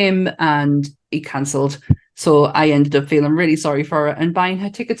see him, and he cancelled. So I ended up feeling really sorry for her and buying her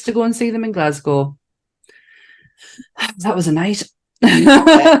tickets to go and see them in Glasgow. That was a night.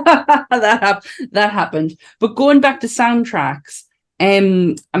 that happened. But going back to soundtracks,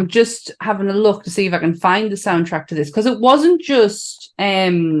 I'm just having a look to see if I can find the soundtrack to this, because it wasn't just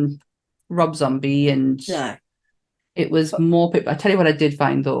Rob Zombie and it was more people. I tell you what I did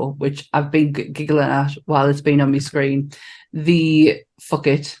find though, which I've been giggling at while it's been on my screen. The fuck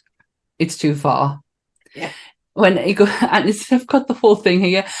it, it's too far. Yeah. When he go, and I've got the whole thing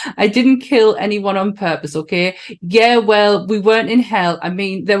here. I didn't kill anyone on purpose, okay? Yeah, well, we weren't in hell. I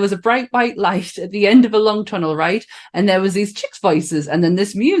mean, there was a bright white light at the end of a long tunnel, right? And there was these chicks' voices, and then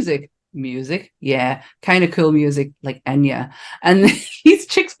this music, yeah, kind of cool music, like Enya. And these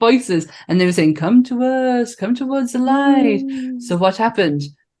chicks' voices, and they were saying, come to us, come towards the light. So what happened?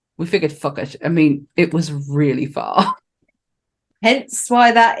 We figured, fuck it. I mean, it was really far. Hence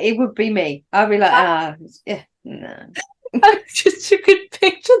why it would be me. I'd be like, yeah. No. You could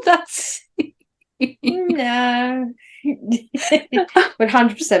picture that scene. No. Would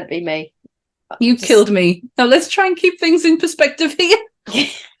 100% be me. You killed me. Now let's try and keep things in perspective here.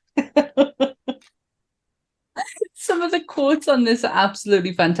 Some of the quotes on this are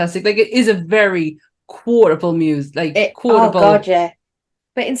absolutely fantastic. Like, it is a very quotable music. Quotable. Oh God, yeah.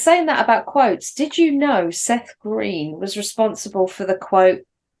 But in saying that about quotes, did you know Seth Green was responsible for the quote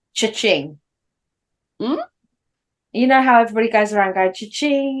 "cha-ching"? You know how everybody goes around going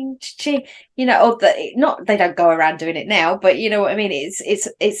 "cha-ching, cha-ching." You know, or not they don't go around doing it now, but you know what I mean.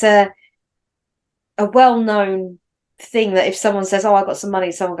 It's a well-known thing that if someone says, "Oh, I got some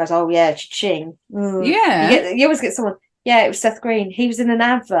money," someone goes, "Oh yeah, cha-ching." Yeah, you always get someone. Yeah, it was Seth Green. He was in an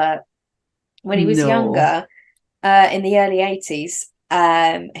advert when he was younger, in the early 80s.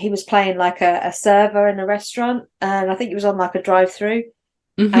 He was playing like a server in a restaurant, and I think he was on like a drive-through.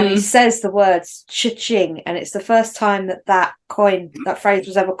 And he says the words "cha-ching," and it's the first time that phrase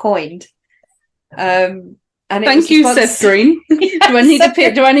was ever coined. And thank you, Seth Green. Do I need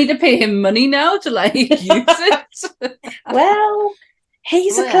to pay him money now to like use it? Well,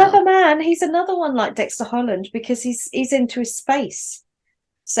 he's a clever man. He's another one like Dexter Holland, because he's into his space.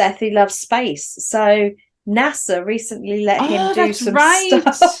 He loves space. So NASA recently let him do some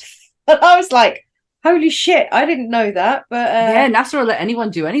stuff. And I was like, holy shit, I didn't know that. But yeah, NASA will let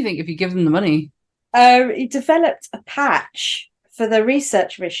anyone do anything if you give them the money. He developed a patch for the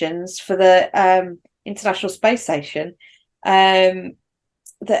research missions for the International Space Station that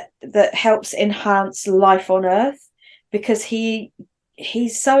helps enhance life on Earth, because he's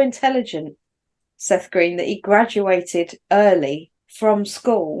so intelligent, Seth Green, that he graduated early from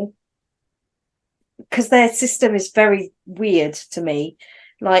school, because their system is very weird to me.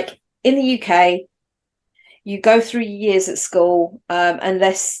 Like in the UK, you go through years at school,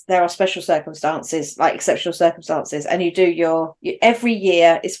 unless there are special circumstances, like exceptional circumstances, and you do every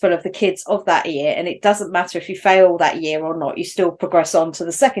year is full of the kids of that year, and it doesn't matter if you fail that year or not, you still progress on to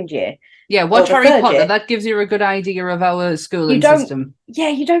the second year. Yeah, watch Harry Potter. Year. That gives you a good idea of our schooling system. Yeah,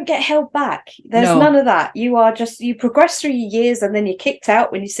 you don't get held back. There's none of that. You progress through your years, and then you're kicked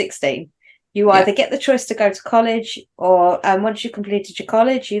out when you're 16. You either get the choice to go to college, or once you've completed your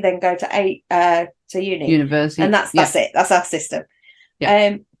college, you then go to uni. University. And that's it. That's our system.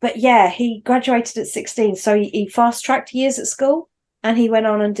 Yeah. But yeah, he graduated at 16. So he fast-tracked years at school, and he went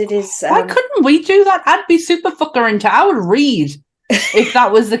on and did his... Why couldn't we do that? I'd be super fucker into... I would read if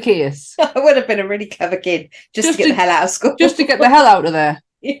that was the case. I would have been a really clever kid just to get the hell out of school. Just to get the hell out of there.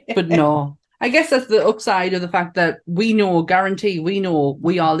 Yeah. But no. I guess that's the upside of the fact that we know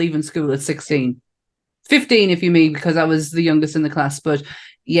we are leaving school at 16. 15 if you mean, because I was the youngest in the class. But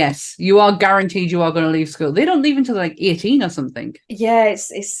yes, you are guaranteed you are going to leave school. They don't leave until like 18 or something. Yeah,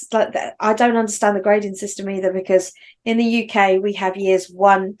 it's like that. I don't understand the grading system either, because in the UK we have years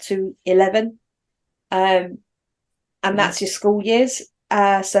 1 to 11. And that's your school years.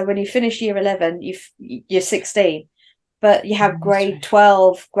 So when you finish year 11, you're 16. But you have grade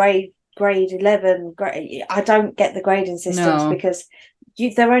 12, grade 11. I don't get the grading systems because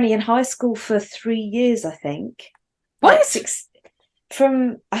they're only in high school for 3 years, I think. What? Like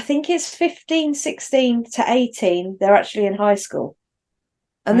from I think it's 15, 16 to 18, they're actually in high school.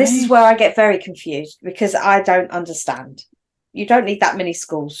 And this is where I get very confused, because I don't understand. You don't need that many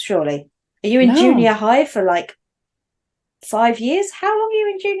schools, surely. Are you in junior high for like 5 years? How long are you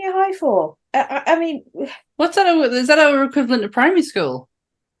in junior high for? I mean... What's that? Is that our equivalent to primary school?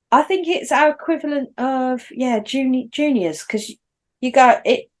 I think it's our equivalent of, juniors, because you go...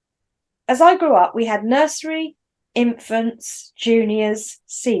 As I grew up, we had nursery, infants, juniors,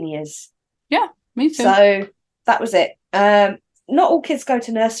 seniors. Yeah, me too. So that was it. Not all kids go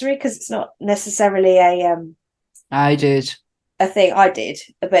to nursery, because it's not necessarily I did. a thing. I did,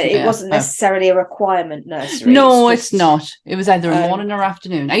 but it wasn't necessarily a requirement nursery. No, it's not. It was either a morning or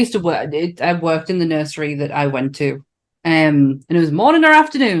afternoon. I used to work. I worked in the nursery that I went to, and it was morning or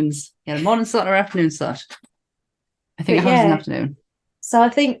afternoons. Yeah, morning slot or afternoon slot. I think it was an afternoon. So I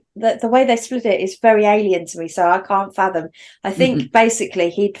think that the way they split it is very alien to me. So I can't fathom. I think basically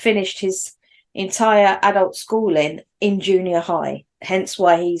he'd finished his entire adult schooling in junior high, hence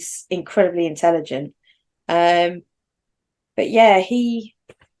why he's incredibly intelligent. But yeah, he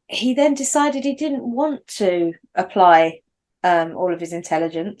then decided he didn't want to apply all of his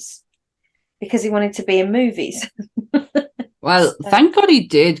intelligence because he wanted to be in movies. Well, thank God he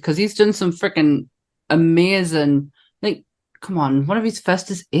did, because he's done some freaking amazing. Like, come on, one of his first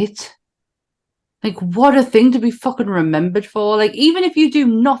is It. Like, what a thing to be fucking remembered for. Like, even if you do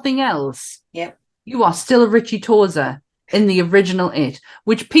nothing else, you are still a Richie Tozer in the original It,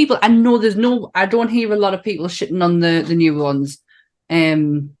 which people, I know I don't hear a lot of people shitting on the new ones.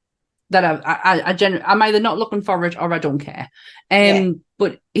 That I'm either not looking for it or I don't care.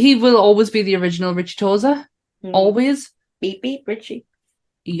 But he will always be the original Richie Tozer. Always. Beep, beep, Richie.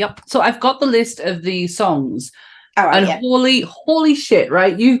 Yep. So I've got the list of the songs. All right, and holy shit,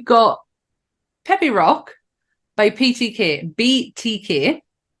 right? You've got Peppy Rock by BTK.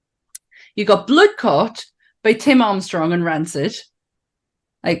 You got Bloodcut by Tim Armstrong and Rancid.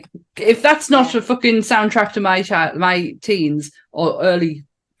 Like, if that's not a fucking soundtrack to my teens or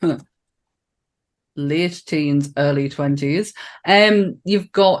late teens, early 20s.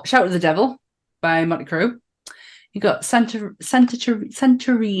 You've got Shout at the Devil by Motley Crue. You got Santorini.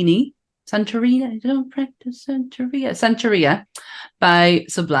 I don't practice Santeria by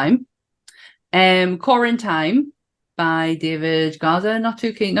Sublime. Core in Time by David Garza. Not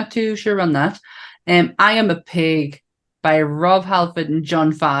too sure on that. I Am a Pig by Rob Halford and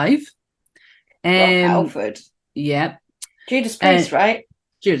John Five. Rob Halford. Yeah. Judas Priest, right?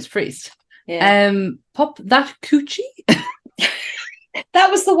 Judas Priest. Yeah. Pop That Coochie.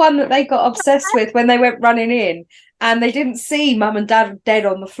 That was the one that they got obsessed with when they went running in, and they didn't see Mum and Dad dead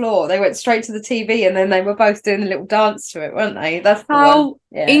on the floor. They went straight to the TV, and then they were both doing a little dance to it, weren't they? That's how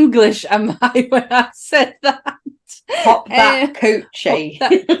English am I when I said that? Pop That Coochie. Pop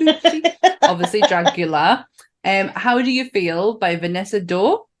That Coochie. Obviously, Dracula. How Do You Feel by Vanessa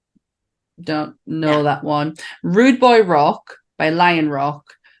Doe? Don't know that one. Rude Boy Rock by Lion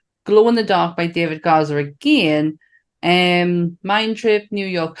Rock. Glow in the Dark by David Garza again. Mind Trip, New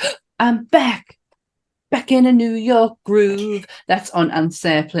York. I'm back in a New York groove. That's on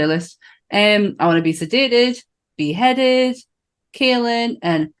Answer playlist. I Want to Be Sedated, Beheaded, Kaylin,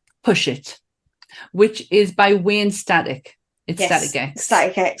 and Push It, which is by Wayne Static. It's Static X.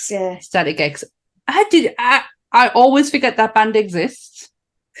 Static X, yeah. Static X. I always forget that band exists.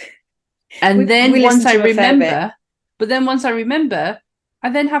 And then once I remember, I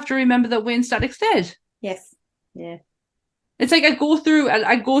then have to remember that Wayne Static's dead. Yes. Yeah. It's like I go through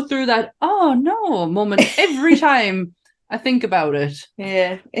that oh no moment every time I think about it.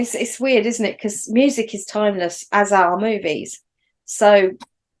 Yeah, it's weird, isn't it? Because music is timeless, as are movies. So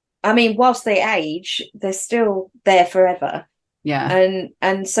I mean, whilst they age, they're still there forever. Yeah.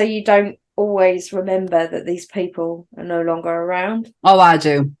 And so you don't always remember that these people are no longer around. Oh, I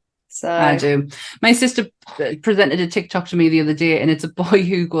do. So I do. My sister presented a TikTok to me the other day, and it's a boy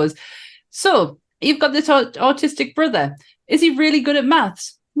who goes, "So you've got this autistic brother. Is he really good at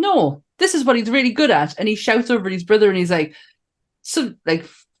maths?" "No, this is what he's really good at." And he shouts over at his brother, and he's like, "So, like,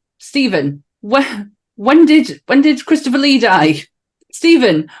 Stephen, when did Christopher Lee die?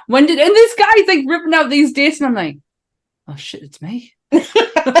 Stephen, when did?" And this guy's like ripping out these dates, and I'm like, "Oh shit, it's me."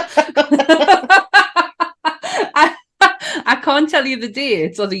 I can't tell you the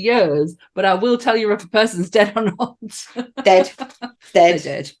dates or the years, but I will tell you if a person's dead or not. Dead. They're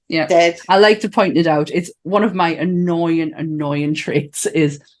dead. Yeah. Dead. I like to point it out. It's one of my annoying traits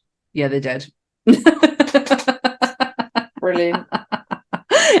is, yeah, they're dead. Brilliant.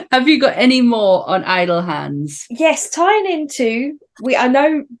 Have you got any more on Idle Hands? Yes, tying into I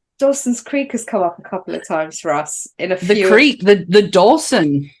know Dawson's Creek has come up a couple of times for us in a few the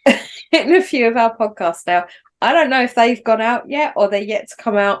Dawson. in a few of our podcasts now. I don't know if they've gone out yet or they're yet to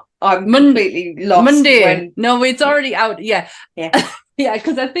come out. I'm completely lost. Monday. No, it's already out. Yeah. Yeah. Yeah,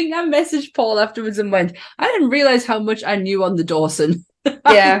 because I think I messaged Paul afterwards and went, I didn't realise how much I knew on the Dawson.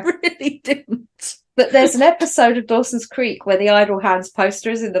 Yeah. I really didn't. But there's an episode of Dawson's Creek where the Idle Hands poster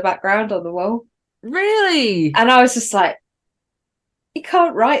is in the background on the wall. Really? And I was just like, you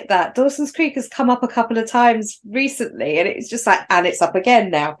can't write that. Dawson's Creek has come up a couple of times recently, and it's just like, and it's up again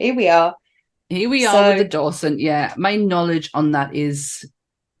now. Here we are. Here we are with the Dawson. Yeah, my knowledge on that is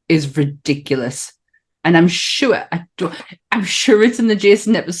ridiculous, and I'm sure it's in the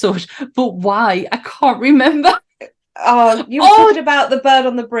Jason episode. But why? I can't remember. Oh, you were talking about the bird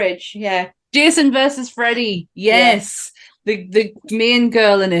on the bridge. Yeah, Jason versus Freddy. Yes, the main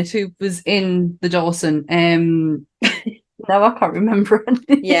girl in it who was in the Dawson. Now I can't remember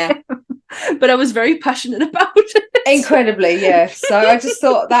anything. Yeah. But I was very passionate about it. Incredibly, yeah. So I just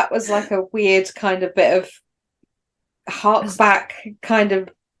thought that was like a weird kind of bit of hark back kind of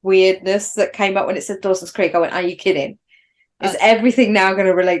weirdness that came up when it said Dawson's Creek. I went, are you kidding? Is everything now going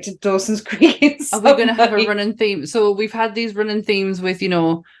to relate to Dawson's Creek? Are we going to have a running theme? So we've had these running themes with,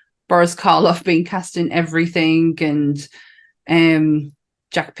 Boris Karloff being cast in everything, and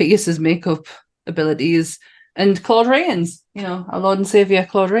Jack Pierce's makeup abilities, and Claude Rains, our Lord and Savior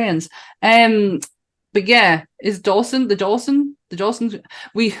Claude Rains. But yeah, is Dawson the Dawson?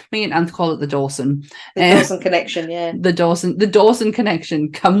 Me and Anth call it the Dawson. The Dawson connection, yeah. The Dawson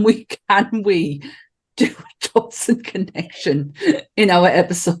connection. Can we do a Dawson connection in our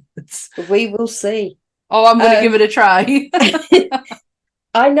episodes? We will see. Oh, I'm going to give it a try.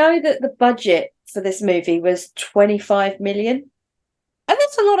 I know that the budget for this movie was 25 million. And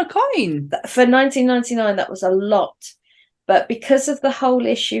that's a lot of coin. For 1999, that was a lot. But because of the whole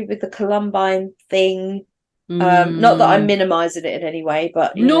issue with the Columbine thing, not that I'm minimising it in any way,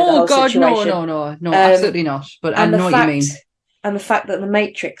 but no, absolutely not. But I know what you mean. And the fact that The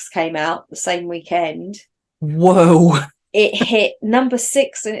Matrix came out the same weekend. Whoa. It hit number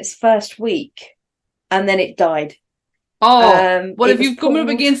 6 in its first week, and then it died. Oh, what have you come up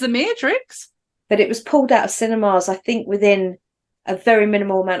against The Matrix? But it was pulled out of cinemas, I think, within a very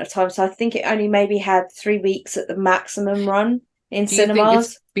minimal amount of time. So I think it only maybe had 3 weeks at the maximum run in cinemas. You think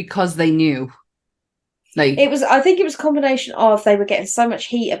it's because they knew? I think it was a combination of they were getting so much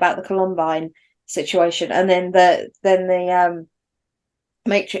heat about the Columbine situation, and then the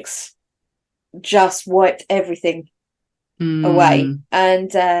Matrix just wiped everything away,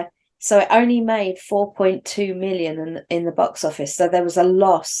 and so it only made 4.2 million in the box office. So there was a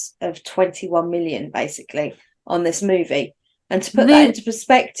loss of 21 million basically on this movie. And to put that into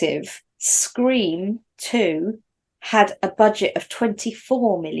perspective, Scream 2 had a budget of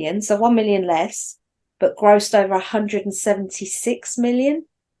 24 million, so 1 million less, but grossed over 176 million.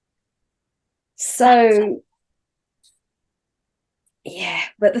 So, yeah.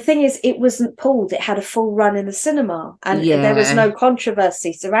 But the thing is, it wasn't pulled. It had a full run in the cinema, and there was no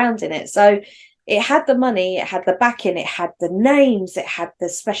controversy surrounding it. So it had the money, it had the backing, it had the names, it had the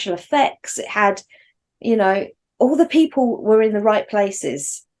special effects, it had, all the people were in the right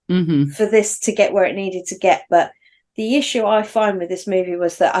places for this to get where it needed to get. But the issue I find with this movie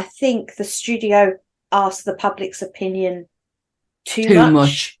was that I think the studio asked the public's opinion too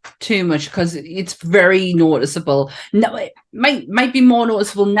much, because it's very noticeable. No, it might be more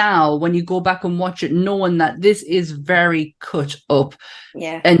noticeable now when you go back and watch it, knowing that this is very cut up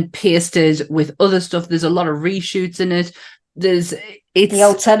and pasted with other stuff. There's a lot of reshoots in it. It's the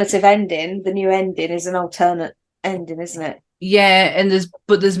alternative ending. The new ending is an alternate ending, isn't it? Yeah, and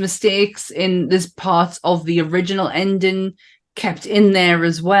there's mistakes there's parts of the original ending kept in there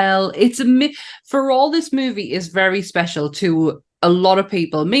as well. It's for all this movie is very special to a lot of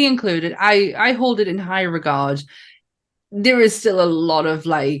people, me included. I hold it in high regard. There is still a lot of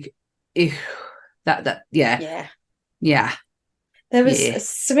like, ew, yeah. There was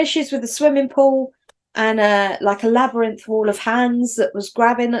some issues with the swimming pool and like a labyrinth wall of hands that was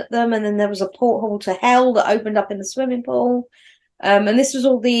grabbing at them, and then there was a porthole to hell that opened up in the swimming pool. And this was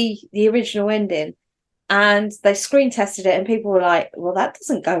all the original ending. And they screen tested it, and people were like, well, that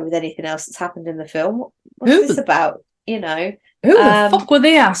doesn't go with anything else that's happened in the film. What's this about? You know? Who the fuck were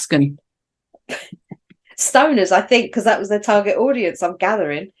they asking? Stoners, I think, because that was their target audience, I'm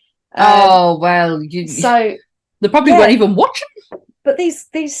gathering. Well, so they probably weren't even watching. But these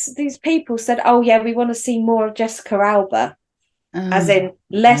people said, oh yeah, we want to see more of Jessica Alba, as in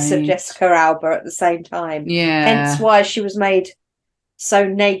less of Jessica Alba at the same time. Yeah. Hence why she was made so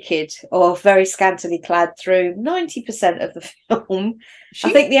naked or very scantily clad through 90% of the film.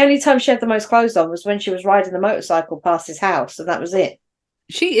 I think the only time she had the most clothes on was when she was riding the motorcycle past his house, and that was it.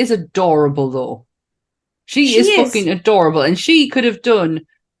 She is adorable, though. She is fucking adorable, and she could have done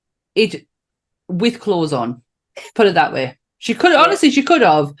it with clothes on. Put it that way. She could honestly, she could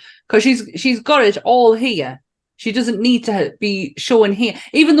have, because she's got it all here. She doesn't need to be showing here.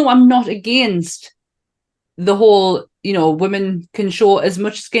 Even though I'm not against the whole, women can show as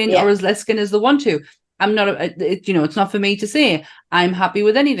much skin or as less skin as they want to. I'm not, it's not for me to say. I'm happy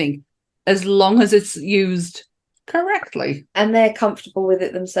with anything as long as it's used correctly and they're comfortable with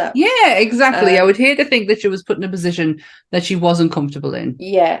it themselves. Yeah, exactly. I would hate to think that she was put in a position that she wasn't comfortable in.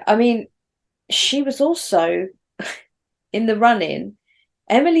 Yeah, I mean, she was also in the run-in.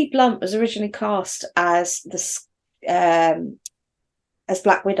 Emily Blunt was originally cast as as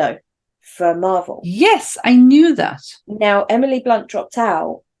Black Widow for Marvel. Yes, I knew that. Now Emily Blunt dropped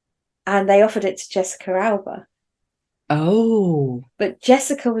out, and they offered it to Jessica Alba. Oh, but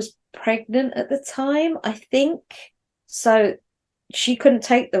Jessica was pregnant at the time, I think, so she couldn't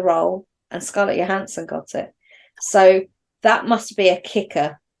take the role, and Scarlett Johansson got it. So that must be a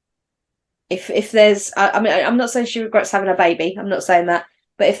kicker. If there's, I mean, I'm not saying she regrets having a baby. I'm not saying that,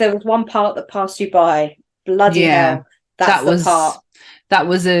 but if there was one part that passed you by, bloody hell, that's the part. That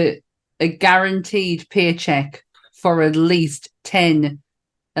was a guaranteed paycheck for at least 10.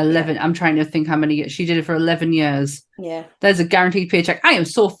 11. I'm trying to think how many years. She did it for 11 years. Yeah. There's a guaranteed paycheck. I am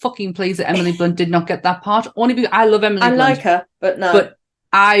so fucking pleased that Emily Blunt did not get that part. Only because I love Emily Blunt. I like her, but no. But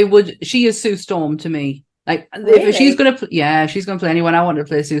she is Sue Storm to me. Like, really? If she's going to she's going to play anyone. I want to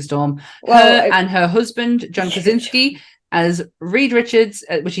play Sue Storm. And her husband, John Krasinski, as Reed Richards,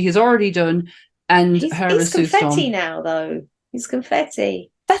 which he has already done, and he's as Sue Storm. He's confetti now, though. He's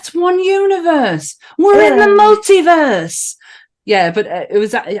confetti. That's one universe. We're in the multiverse. Yeah, but it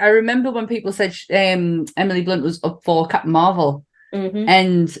was. I remember when people said Emily Blunt was up for Captain Marvel,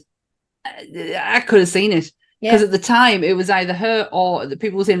 and I could have seen it because at the time it was either her or the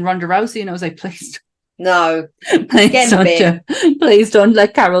people were saying Ronda Rousey, and I was like, please, no, please don't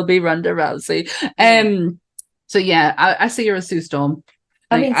let Carol be Ronda Rousey. So yeah, I see her as Sue Storm.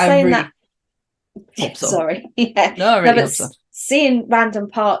 I mean, saying really that. So. Sorry, yeah, no, I really hope so. Seeing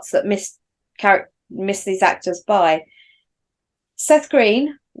random parts that miss these actors by. Seth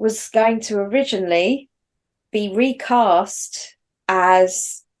Green was going to originally be recast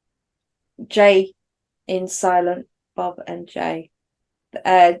as Jay in Silent Bob and Jay.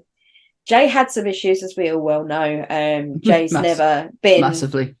 Jay had some issues, as we all well know. Jay's never been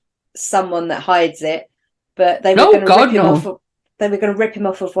massively someone that hides it, but they were going to rip him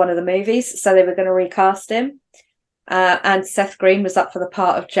off of one of the movies, so they were going to recast him. And Seth Green was up for the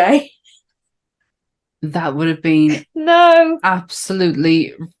part of Jay. That would have been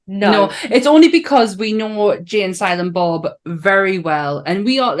absolutely no. It's only because we know Jay and Silent Bob very well, and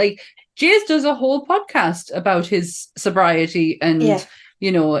we are like Jay's does a whole podcast about his sobriety, and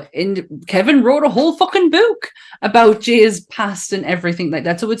and Kevin wrote a whole fucking book about Jay's past and everything like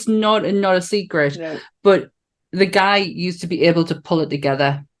that. So it's not a secret. No. But the guy used to be able to pull it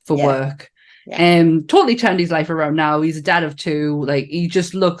together for work. Yeah. Totally turned his life around now. He's a dad of 2. Like, he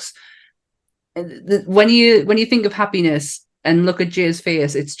just looks. When you think of happiness and look at Jay's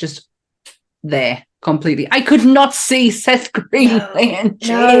face, it's just there completely. I could not see Seth Green playing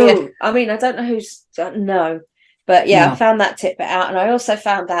Jay. No, I mean, I don't know who's but I found that tidbit out, and I also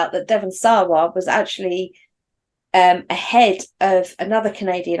found out that Devon Sawa was actually ahead of another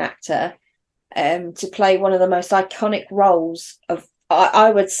Canadian actor to play one of the most iconic roles of.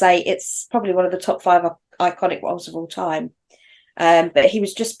 I would say it's probably one of the top 5 iconic roles of all time. But he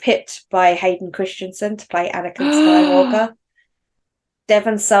was just picked by Hayden Christensen to play Anakin Skywalker.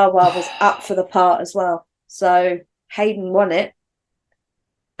 Devon Sawa was up for the part as well. So Hayden won it.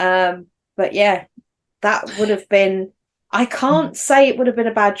 But yeah, that would have been. I can't say it would have been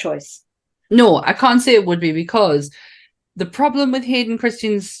a bad choice. No, I can't say it would be, because the problem with Hayden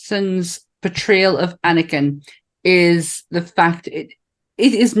Christensen's portrayal of Anakin is the fact it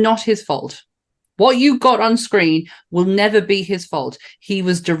is not his fault. What you got on screen will never be his fault. He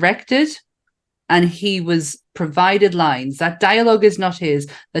was directed and he was provided lines. That dialogue is not his.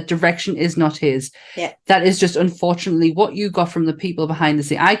 That direction is not his. Yeah. That is just unfortunately what you got from the people behind the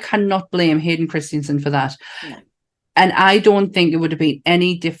scene. I cannot blame Hayden Christensen for that. No. And I don't think it would have been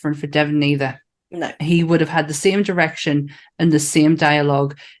any different for Devon either. No. He would have had the same direction and the same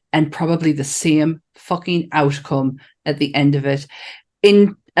dialogue and probably the same fucking outcome at the end of it.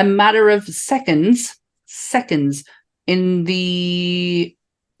 In a matter of seconds in the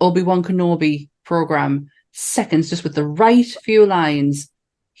Obi-Wan Kenobi program, seconds, just with the right few lines,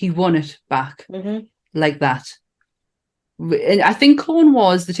 he won it back like that. And I think Clone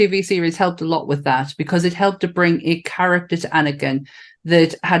Wars, the TV series, helped a lot with that, because it helped to bring a character to Anakin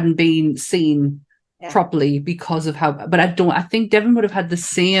that hadn't been seen properly because of how. But I think Devon would have had the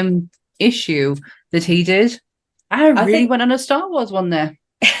same issue that he did. I really went on a Star Wars one there.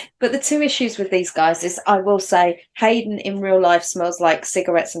 But the two issues with these guys is, I will say, Hayden in real life smells like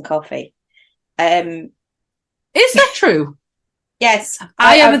cigarettes and coffee. Is that true? Yes,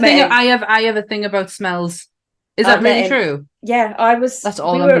 I have a thing about smells. Is that really true? Yeah, I was. That's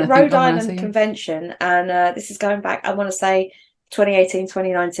all we I'm were going at to think Rhode Island convention, and this is going back, I want to say 2018,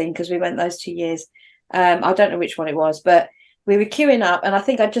 2019, because we went those 2 years. I don't know which one it was, but we were queuing up, and I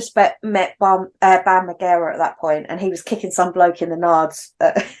think I just met Bam Margera at that point, and he was kicking some bloke in the nards.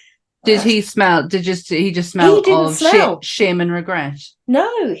 Did he smell? He just smell of shame and regret?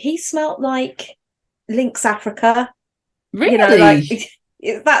 No, he smelled like Lynx Africa. Really? You know, like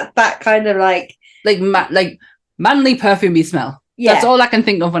that kind of like manly perfumey smell. Yeah. That's all I can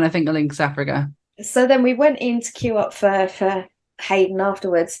think of when I think of Lynx Africa. So then we went in to queue up for Hayden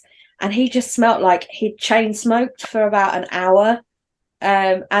afterwards, and he just smelled like he'd chain smoked for about an hour.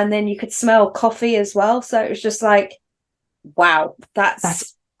 And then you could smell coffee as well. So it was just like, wow, that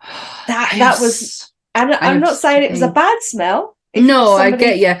was. And I'm not saying it was a bad smell. No, I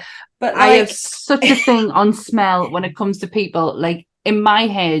get you. But I have such a thing on smell when it comes to people. Like, in my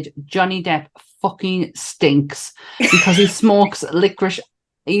head, Johnny Depp fucking stinks because he smokes licorice.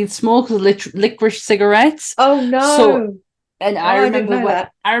 He smokes licorice cigarettes. Oh no! So, and I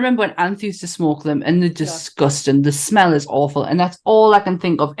remember when Anth used to smoke them, and they're disgusting. The smell is awful, and that's all I can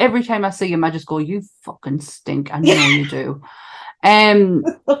think of. Every time I see him, I just go, "You fucking stink!" I know you do.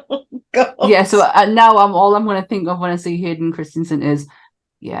 Yeah. So now all I'm going to think of when I see Hayden Christensen is,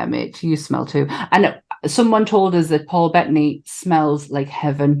 yeah, mate, you smell too. And someone told us that Paul Bettany smells like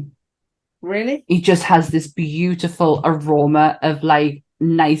heaven. Really? He just has this beautiful aroma of like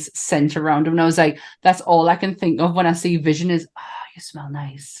nice scent around him. And I was like, that's all I can think of when I see Vision is, you smell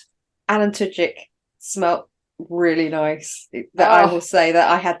nice. Alan Tudyk smelled really nice. I will say that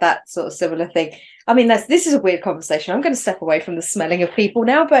I had that sort of similar thing. I mean, this is a weird conversation. I'm going to step away from the smelling of people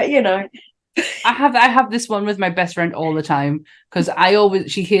now, but you know. I have this one with my best friend all the time, because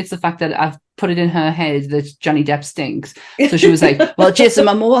she hates the fact that I've put it in her head that Johnny Depp stinks. So she was like, well, Jason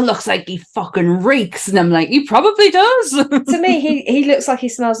Momoa looks like he fucking reeks. And I'm like, he probably does. To me, he looks like he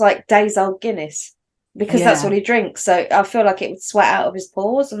smells like days old Guinness, because that's what he drinks. So I feel like it would sweat out of his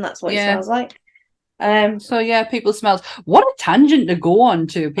pores, and that's what he smells like. So yeah, people smells. What a tangent to go on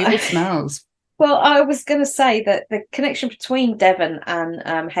to, people smells. Well, I was going to say that the connection between Devon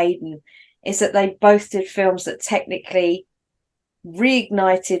and Hayden is that they both did films that technically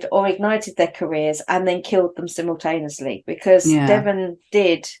reignited or ignited their careers and then killed them simultaneously, because Devon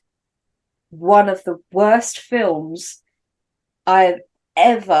did one of the worst films I've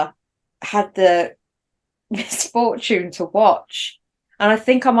ever had the misfortune to watch. And I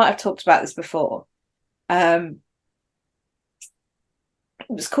think I might have talked about this before. It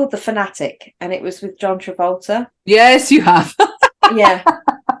was called The Fanatic, and it was with John Travolta. Yes, you have. Yeah.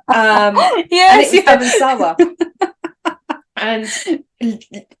 Yes, and it was Devon Sawa. And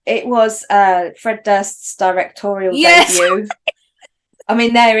it was Fred Durst's directorial debut. I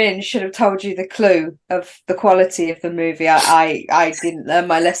mean, therein should have told you the clue of the quality of the movie. I didn't learn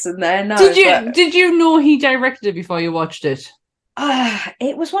my lesson there. No. Did you know he directed it before you watched it?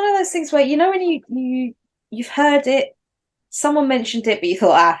 It was one of those things where, you know, when you've heard it, someone mentioned it, but you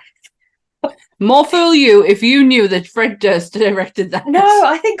thought, more fool you if you knew that Fred Durst directed that. No,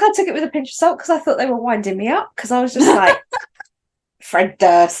 I think I took it with a pinch of salt, because I thought they were winding me up, because I was just like, Fred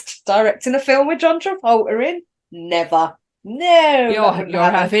Durst directing a film with John Travolta in? Never. No. You're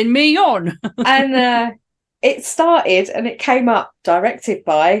having me on. And it started and it came up directed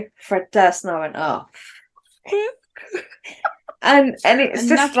by Fred Durst, and I went, oh. and it's And just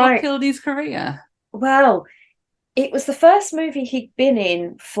that's what like, killed his career. well, it was the first movie he'd been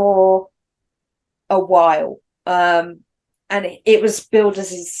in for a while. And it was billed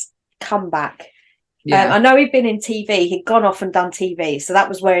as his comeback. Yeah. I know he'd been in TV. He'd gone off and done TV, so that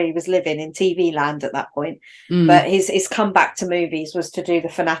was where he was living, in TV land at that point. Mm. But his comeback to movies was to do The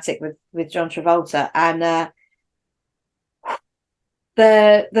Fanatic with John Travolta, and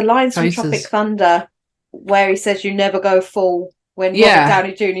the lines from Choices. Tropic Thunder, where he says "You never go full," when Yeah.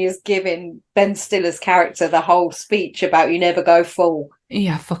 Robert Downey Jr. is giving Ben Stiller's character the whole speech about "You never go full."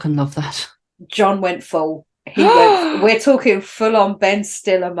 Yeah, I fucking love that. John went full. He went, we're talking full on Ben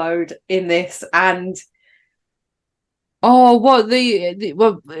Stiller mode in this, and Oh, what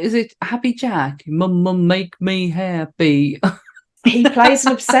what is it? Happy Jack, mum, make me happy. he plays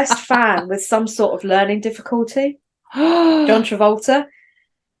an obsessed fan with some sort of learning difficulty, John Travolta.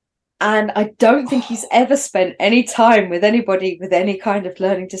 And I don't think he's ever spent any time with anybody with any kind of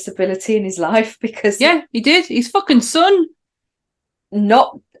learning disability in his life, because Yeah, he did. His fucking son.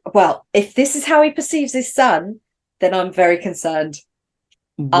 not well, if this is how he perceives his son, then I'm very concerned.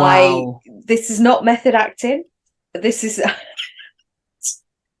 Wow. This is not method acting. This is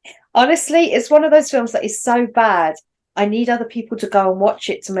honestly, it's one of those films that is so bad. I need other people to go and watch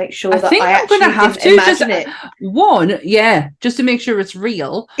it to make sure I that think I I'm actually gonna have didn't to just imagine it. one, yeah, just to make sure it's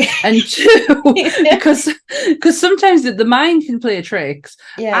real, and two, because sometimes the mind can play tricks.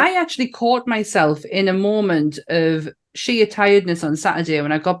 Yeah, I actually caught myself in a moment of sheer tiredness on Saturday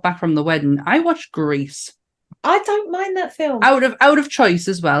when I got back from the wedding. I watched Grease I don't mind that film. out of choice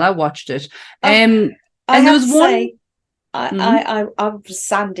as well. I watched it. I And have there was to one. say, I was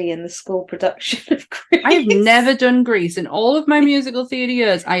Sandy in the school production of Grease. I have never done Grease in all of my musical theatre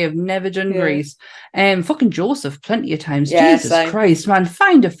years. I have never done Yeah. Grease. Fucking Joseph, plenty of times. Yeah, Jesus same. Christ, man,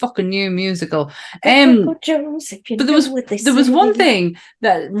 find a fucking new musical. Uncle Jones, if you But know what they there was say. one thing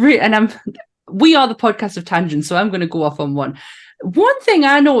that we are the podcast of tangents, so I'm going to go off on one. One thing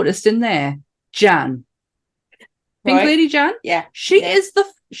I noticed in there, Jan, Pink Right. Lady Jan, Yeah. she Yeah. is the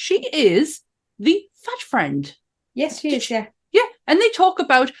fat friend. Yes, she is. Yeah. Yeah, and they talk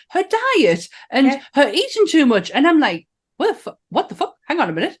about her diet and Yeah. her eating too much, and I'm like, what the fuck? Hang on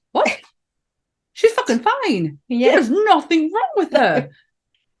a minute, what? She's fucking fine. Yeah. There's nothing wrong with her.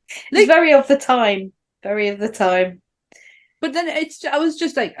 It's very of the time. Very of the time. But then I was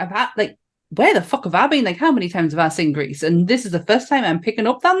just like, where the fuck have I been? Like, how many times have I seen Grease? And this is the first time I'm picking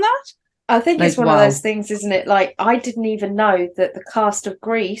up on that. I think it's Like, one wow. of those things, isn't it? Like, I didn't even know that the cast of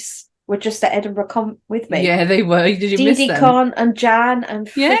Grease were just at Edinburgh with me. Yeah, they were. Did you miss Dee them? Khan and Jan and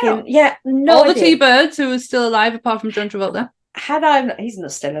Yeah. no All the idea. T-Birds who are still alive apart from John Travolta. Had I, he's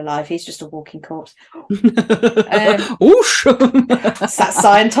not still alive. He's just a walking corpse. Oosh. It's that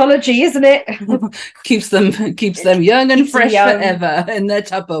Scientology, isn't it? keeps them young and Keeps them fresh young. forever in their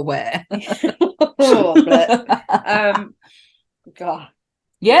Tupperware. Oh, but, God.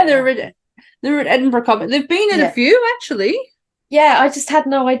 Yeah, they're at Edinburgh Comic. They've been in Yeah. a few actually. Yeah, I just had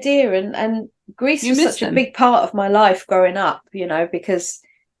no idea, and Grease You was missed such a them. big part of my life growing up, you know, because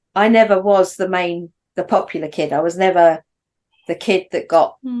I never was the popular kid. I was never the kid that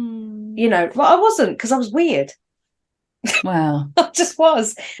got, you know, well, I wasn't, because I was weird. Well, I just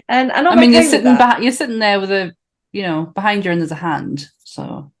was, and I'm I mean, okay with that. you're sitting there with behind you, and there's a hand.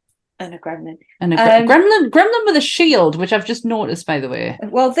 So And a gremlin. and a gremlin with a shield, which I've just noticed, by the way.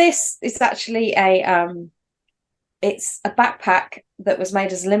 Well, this is actually it's a backpack that was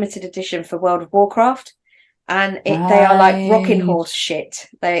made as a limited edition for World of Warcraft, and they are like rocking Right. horse shit.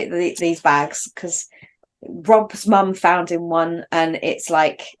 These bags, because Rob's mum found him one, and it's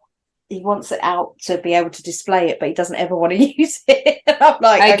like he wants it out to be able to display it, but he doesn't ever want to use it. And I'm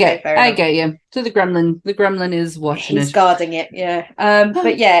like, I get you. So the gremlin is watching he's it. guarding it, yeah.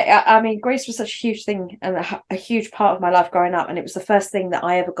 But yeah, I mean, Grease was such a huge thing and a huge part of my life growing up, and it was the first thing that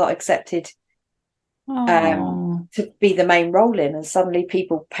I ever got accepted Oh. to be the main role in, and suddenly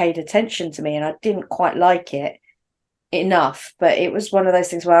people paid attention to me, and I didn't quite like it enough, but it was one of those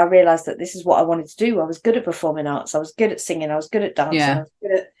things where I realized that this is what I wanted to do. I was good at performing arts, I was good at singing, I was good at dancing, Yeah. I was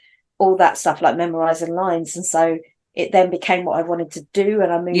good at all that stuff, like memorizing lines, and so it then became what I wanted to do,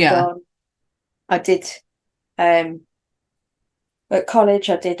 and I moved on. I did at college,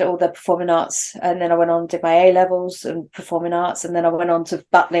 I did all the performing arts, and then I went on and did my A-levels and performing arts, and then I went on to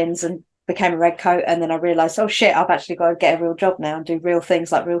Butlins and became a redcoat, and then I realised, oh shit, I've actually got to get a real job now and do real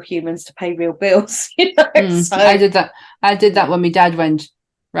things like real humans to pay real bills. You know? So, I did that when my dad went,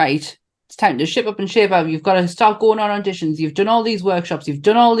 right, it's time to ship up and shape out. You've got to start going on auditions. You've done all these workshops. You've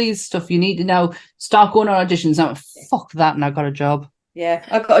done all these stuff. You need to now start going on auditions. I went, fuck that, and I got a job. Yeah,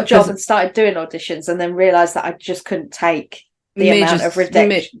 I got a job and started doing auditions, and then realised that I just couldn't take the amount of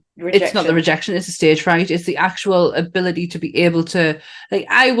rejection. It's not the rejection, it's the stage fright. It's the actual ability to be able to, like,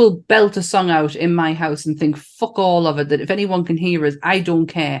 I will belt a song out in my house and think, fuck all of it, that if anyone can hear us, I don't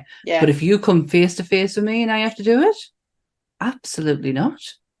care. Yeah. But if you come face to face with me and I have to do it, absolutely not.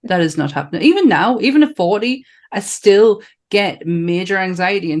 That is not happening. Even now, even at 40, I still get major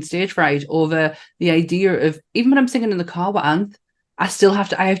anxiety and stage fright over the idea of, even when I'm singing in the car with Anth, I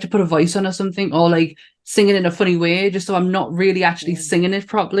have to put a voice on or something, or like sing it in a funny way, just so I'm not really actually singing it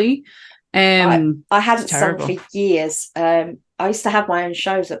properly. I hadn't sung for years. I used to have my own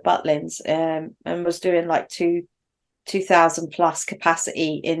shows at Butlins, and was doing like 2,000 plus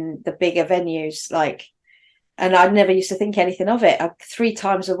capacity in the bigger venues, like, and I never used to think anything of it. 3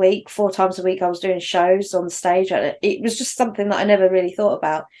 times a week, 4 times a week, I was doing shows on the stage. It was just something that I never really thought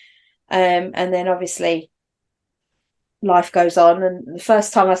about. And then obviously life goes on, and the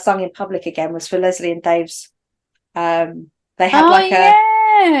first time I sung in public again was for Leslie and Dave's. They had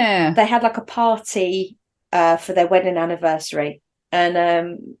like a party for their wedding anniversary, and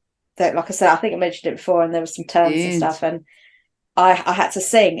like I said, I think I mentioned it before, and there were some terms and stuff, and I had to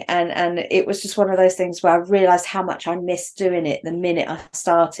sing, and it was just one of those things where I realised how much I missed doing it the minute I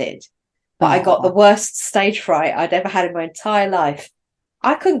started. But I got the worst stage fright I'd ever had in my entire life.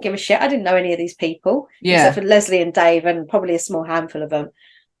 I couldn't give a shit. I didn't know any of these people, except for Leslie and Dave, and probably a small handful of them.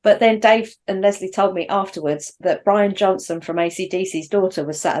 But then Dave and Leslie told me afterwards that Brian Johnson from AC/DC's daughter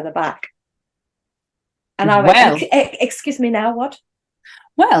was sat at the back. And I went, excuse me, now what?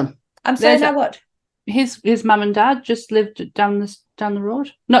 Well, I'm saying now what? His mum and dad just lived down the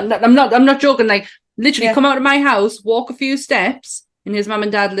road. No, I'm not joking. Like, literally, come out of my house, walk a few steps, and his mum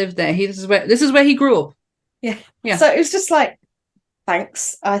and dad lived there. This is where he grew up. Yeah. So it was just like,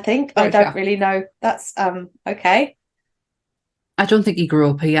 thanks, I think. I don't really know. That's okay. I don't think he grew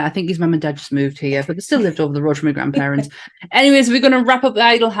up here. I think his mum and dad just moved here, but they still lived over the road from my grandparents. Anyways, we're going to wrap up the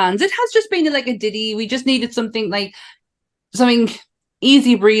Idle Hands. It has just been like a ditty. We just needed something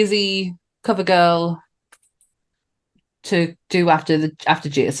easy breezy, cover girl to do after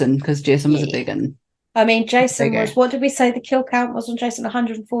Jason, because Jason was a big one. I mean, Jason was, what did we say the kill count was on Jason?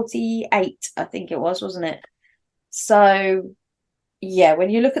 148, I think it was, wasn't it? So yeah, when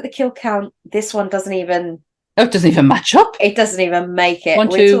you look at the kill count, this one doesn't even... Oh, it doesn't even match up. It doesn't even make it. 1,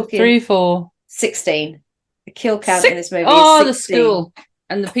 2, 3, 4... 16. The kill count in this movie is 16. The school.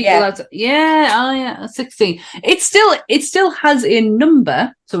 And the people outside. 16. It still has a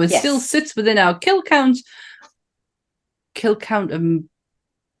number, so it still sits within our kill count. Kill count of...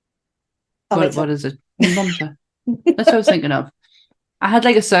 What is it? Number. That's what I was thinking of. I had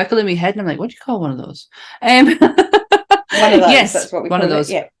like a circle in my head, and I'm like, what do you call one of those? One of those, yes, that's what we call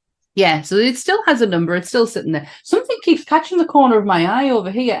it. Yeah, so it still has a number. It's still sitting there. Something keeps catching the corner of my eye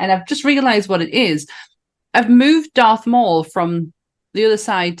over here, and I've just realised what it is. I've moved Darth Maul from the other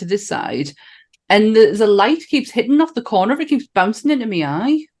side to this side, and the light keeps hitting off the corner of it, keeps bouncing into my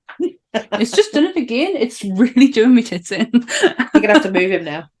eye. It's just done it again. It's really doing me tits in. You're going to have to move him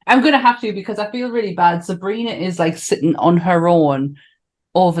now. I'm going to have to, because I feel really bad. Sabrina is like sitting on her own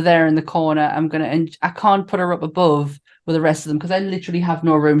over there in the corner. And I can't put her up above with the rest of them because I literally have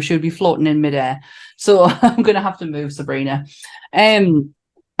no room. She would be floating in midair. So I'm going to have to move Sabrina. Have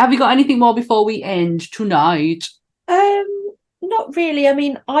you got anything more before we end tonight? Not really. I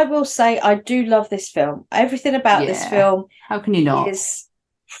mean, I will say I do love this film. Everything about this film. How can you not? Is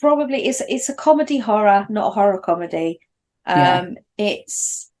probably it's a comedy horror, not a horror comedy.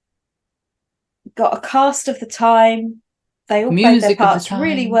 It's got a cast of the time. They all played their parts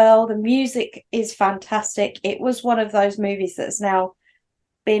really well. The music is fantastic. It was one of those movies that's now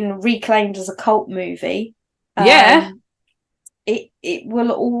been reclaimed as a cult movie. It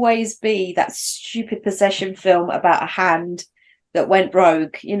will always be that stupid possession film about a hand that went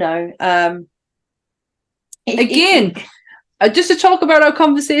rogue, you know. Just to talk about our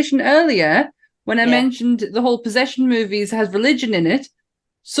conversation earlier, when I mentioned the whole possession movies has religion in it,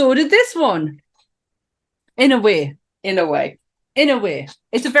 so did this one. In a way.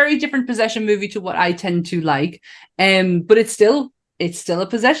 It's a very different possession movie to what I tend to like. But it's still a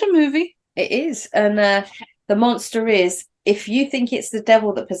possession movie. It is. And the monster is, if you think it's the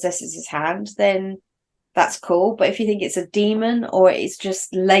devil that possesses his hand, then that's cool. But if you think it's a demon, or it's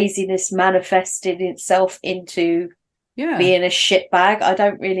just laziness manifested itself into being a shitbag, I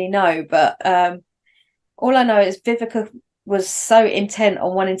don't really know. But all I know is Vivica was so intent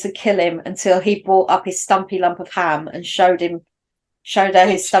on wanting to kill him until he brought up his stumpy lump of ham and showed him showed her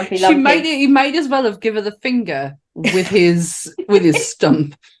his stumpy He lumpy. might as well have given her the finger with his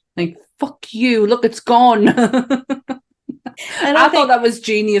stump. Like, fuck you, look, it's gone. And I thought that was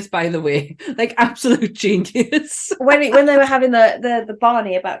genius, by the way. Like, absolute genius. when they were having the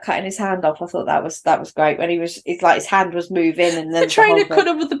Barney about cutting his hand off, I thought that was great. When it's like his hand was moving and then They're trying to cut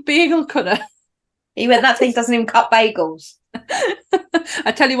him with a bagel cutter. He went, that thing doesn't even cut bagels.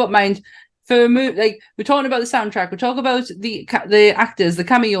 I tell you what, mind, for a movie, like, we're talking about the soundtrack, we talk about the actors, the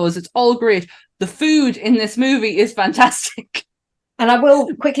cameos, it's all great. The food in this movie is fantastic. And I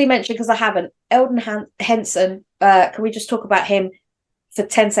will quickly mention, because I haven't, Eldon Henson, can we just talk about him for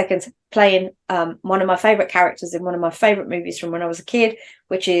 10 seconds, playing one of my favourite characters in one of my favourite movies from when I was a kid,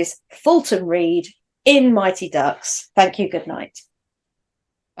 which is Fulton Reed in Mighty Ducks. Thank you, good night.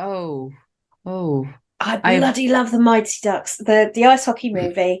 Oh. I bloody love the Mighty Ducks. The ice hockey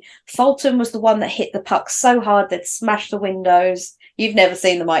movie. Fulton was the one that hit the puck so hard that smashed the windows. You've never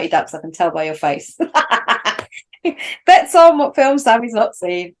seen the Mighty Ducks, I can tell by your face. Bets on what film Sammy's not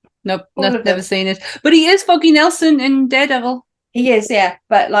seen. Nope, never seen it. But he is Foggy Nelson in Daredevil. He is, yeah.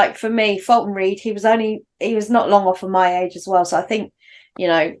 But like for me, Fulton Reed, he was not long off of my age as well. So I think, you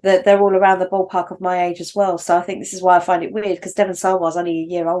know, they're all around the ballpark of my age as well. So I think this is why I find it weird, because Devon Sawa was only a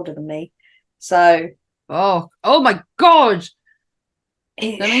year older than me. So oh my God.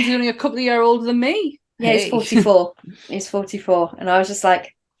 That means he's only a couple of years older than me. Yeah, he's 44. He's 44. And I was just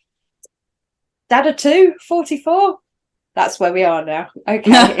like, Dada too, 44? That's where we are now.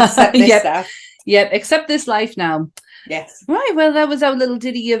 Okay, accept this now. Yep, accept this life now. Yes. Right, well, that was our little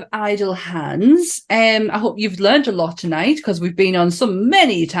ditty of idle hands. I hope you've learned a lot tonight, because we've been on so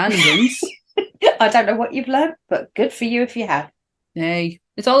many tangents. I don't know what you've learned, but good for you if you have. Hey,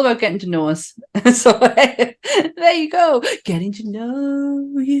 it's all about getting to know us. So there you go, getting to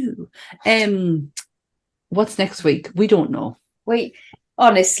know you. What's next week? We don't know.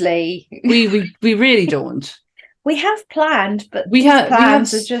 Honestly, we really don't. We have planned, but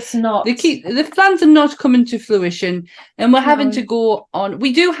plans are just not. The plans are not coming to fruition, and we're having to go on.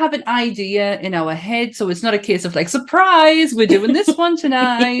 We do have an idea in our head, so it's not a case of like, surprise, we're doing this one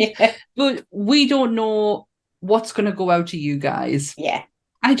tonight. Yeah. But we don't know what's going to go out to you guys. Yeah,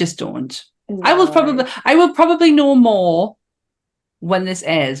 I just don't. No. I will probably know more when this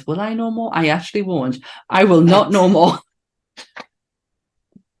airs. Will I know more? I actually won't. I will not know more.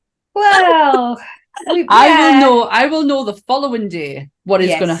 Well. Yeah. I will know the following day what is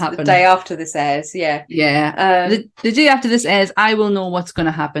going to happen. The day after this airs, yeah. The day after this airs, I will know what's going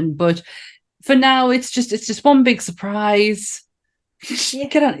to happen. But for now, it's just one big surprise. Yeah.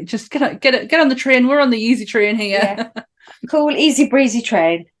 Get on the train. We're on the easy train here. Yeah. Cool, easy breezy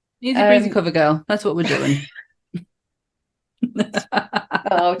train. Easy breezy cover girl. That's what we're doing.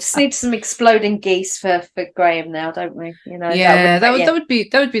 Just need some exploding geese for Graham now, don't we? You know. Yeah, that would be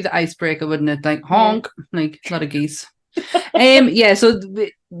the icebreaker, wouldn't it? Like honk, like a lot of geese. Yeah. So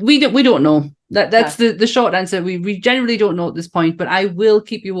we don't know. That's the short answer. We generally don't know at this point, but I will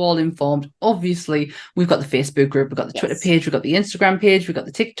keep you all informed. Obviously, we've got the Facebook group, we've got the Twitter page, we've got the Instagram page, we've got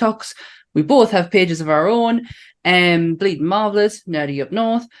the TikToks. We both have pages of our own. Bleeding Marvelous, Nerdy Up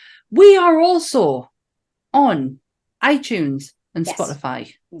North. We are also on iTunes and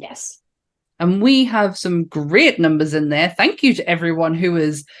Spotify. Yes. And we have some great numbers in there. Thank you to everyone who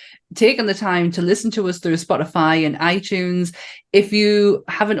has taken the time to listen to us through Spotify and iTunes. If you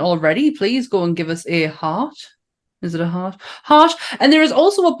haven't already, please go and give us a heart. Is it a heart? Heart. And there is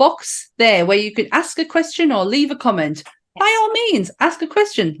also a box there where you can ask a question or leave a comment. Yes. By all means, ask a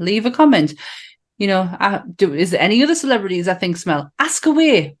question, leave a comment. You know, is there any other celebrities I think smell? Ask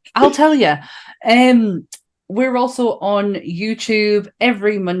away. I'll tell you. We're also on YouTube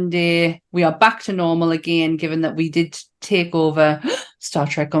every Monday. We are back to normal again, given that we did take over Star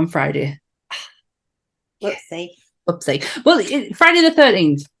Trek on Friday. Whoopsie. Well, Friday the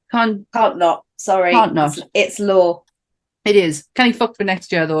 13th. Can't not. Sorry. Can't not. It's law. It is. Can you fuck for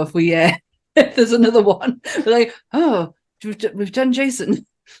next year, though, if we if there's another one? We're like, oh, we've done Jason.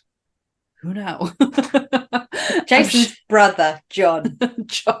 Who now? Jason's brother, John.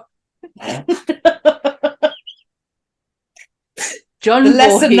 John the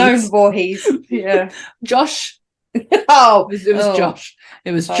lesser known Voorhees. Yeah. Josh. Oh. It was Josh.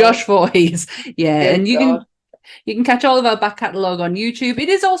 It was Josh Voorhees. Yeah. Good and you can catch all of our back catalogue on YouTube. It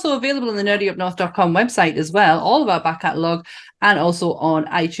is also available on the nerdyupnorth.com website as well, all of our back catalogue, and also on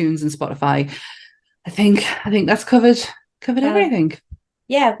iTunes and Spotify. I think that's covered everything.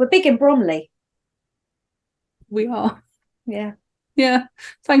 Yeah, we're big in Bromley. We are. Yeah. Yeah.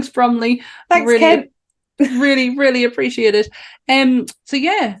 Thanks, Bromley. Thanks, Ken. Really, really appreciate it. So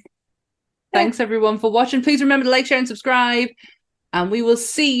yeah. Thanks everyone for watching. Please remember to like, share, and subscribe. And we will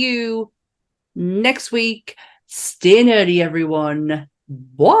see you next week. Stay nerdy, everyone.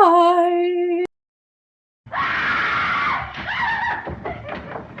 Bye.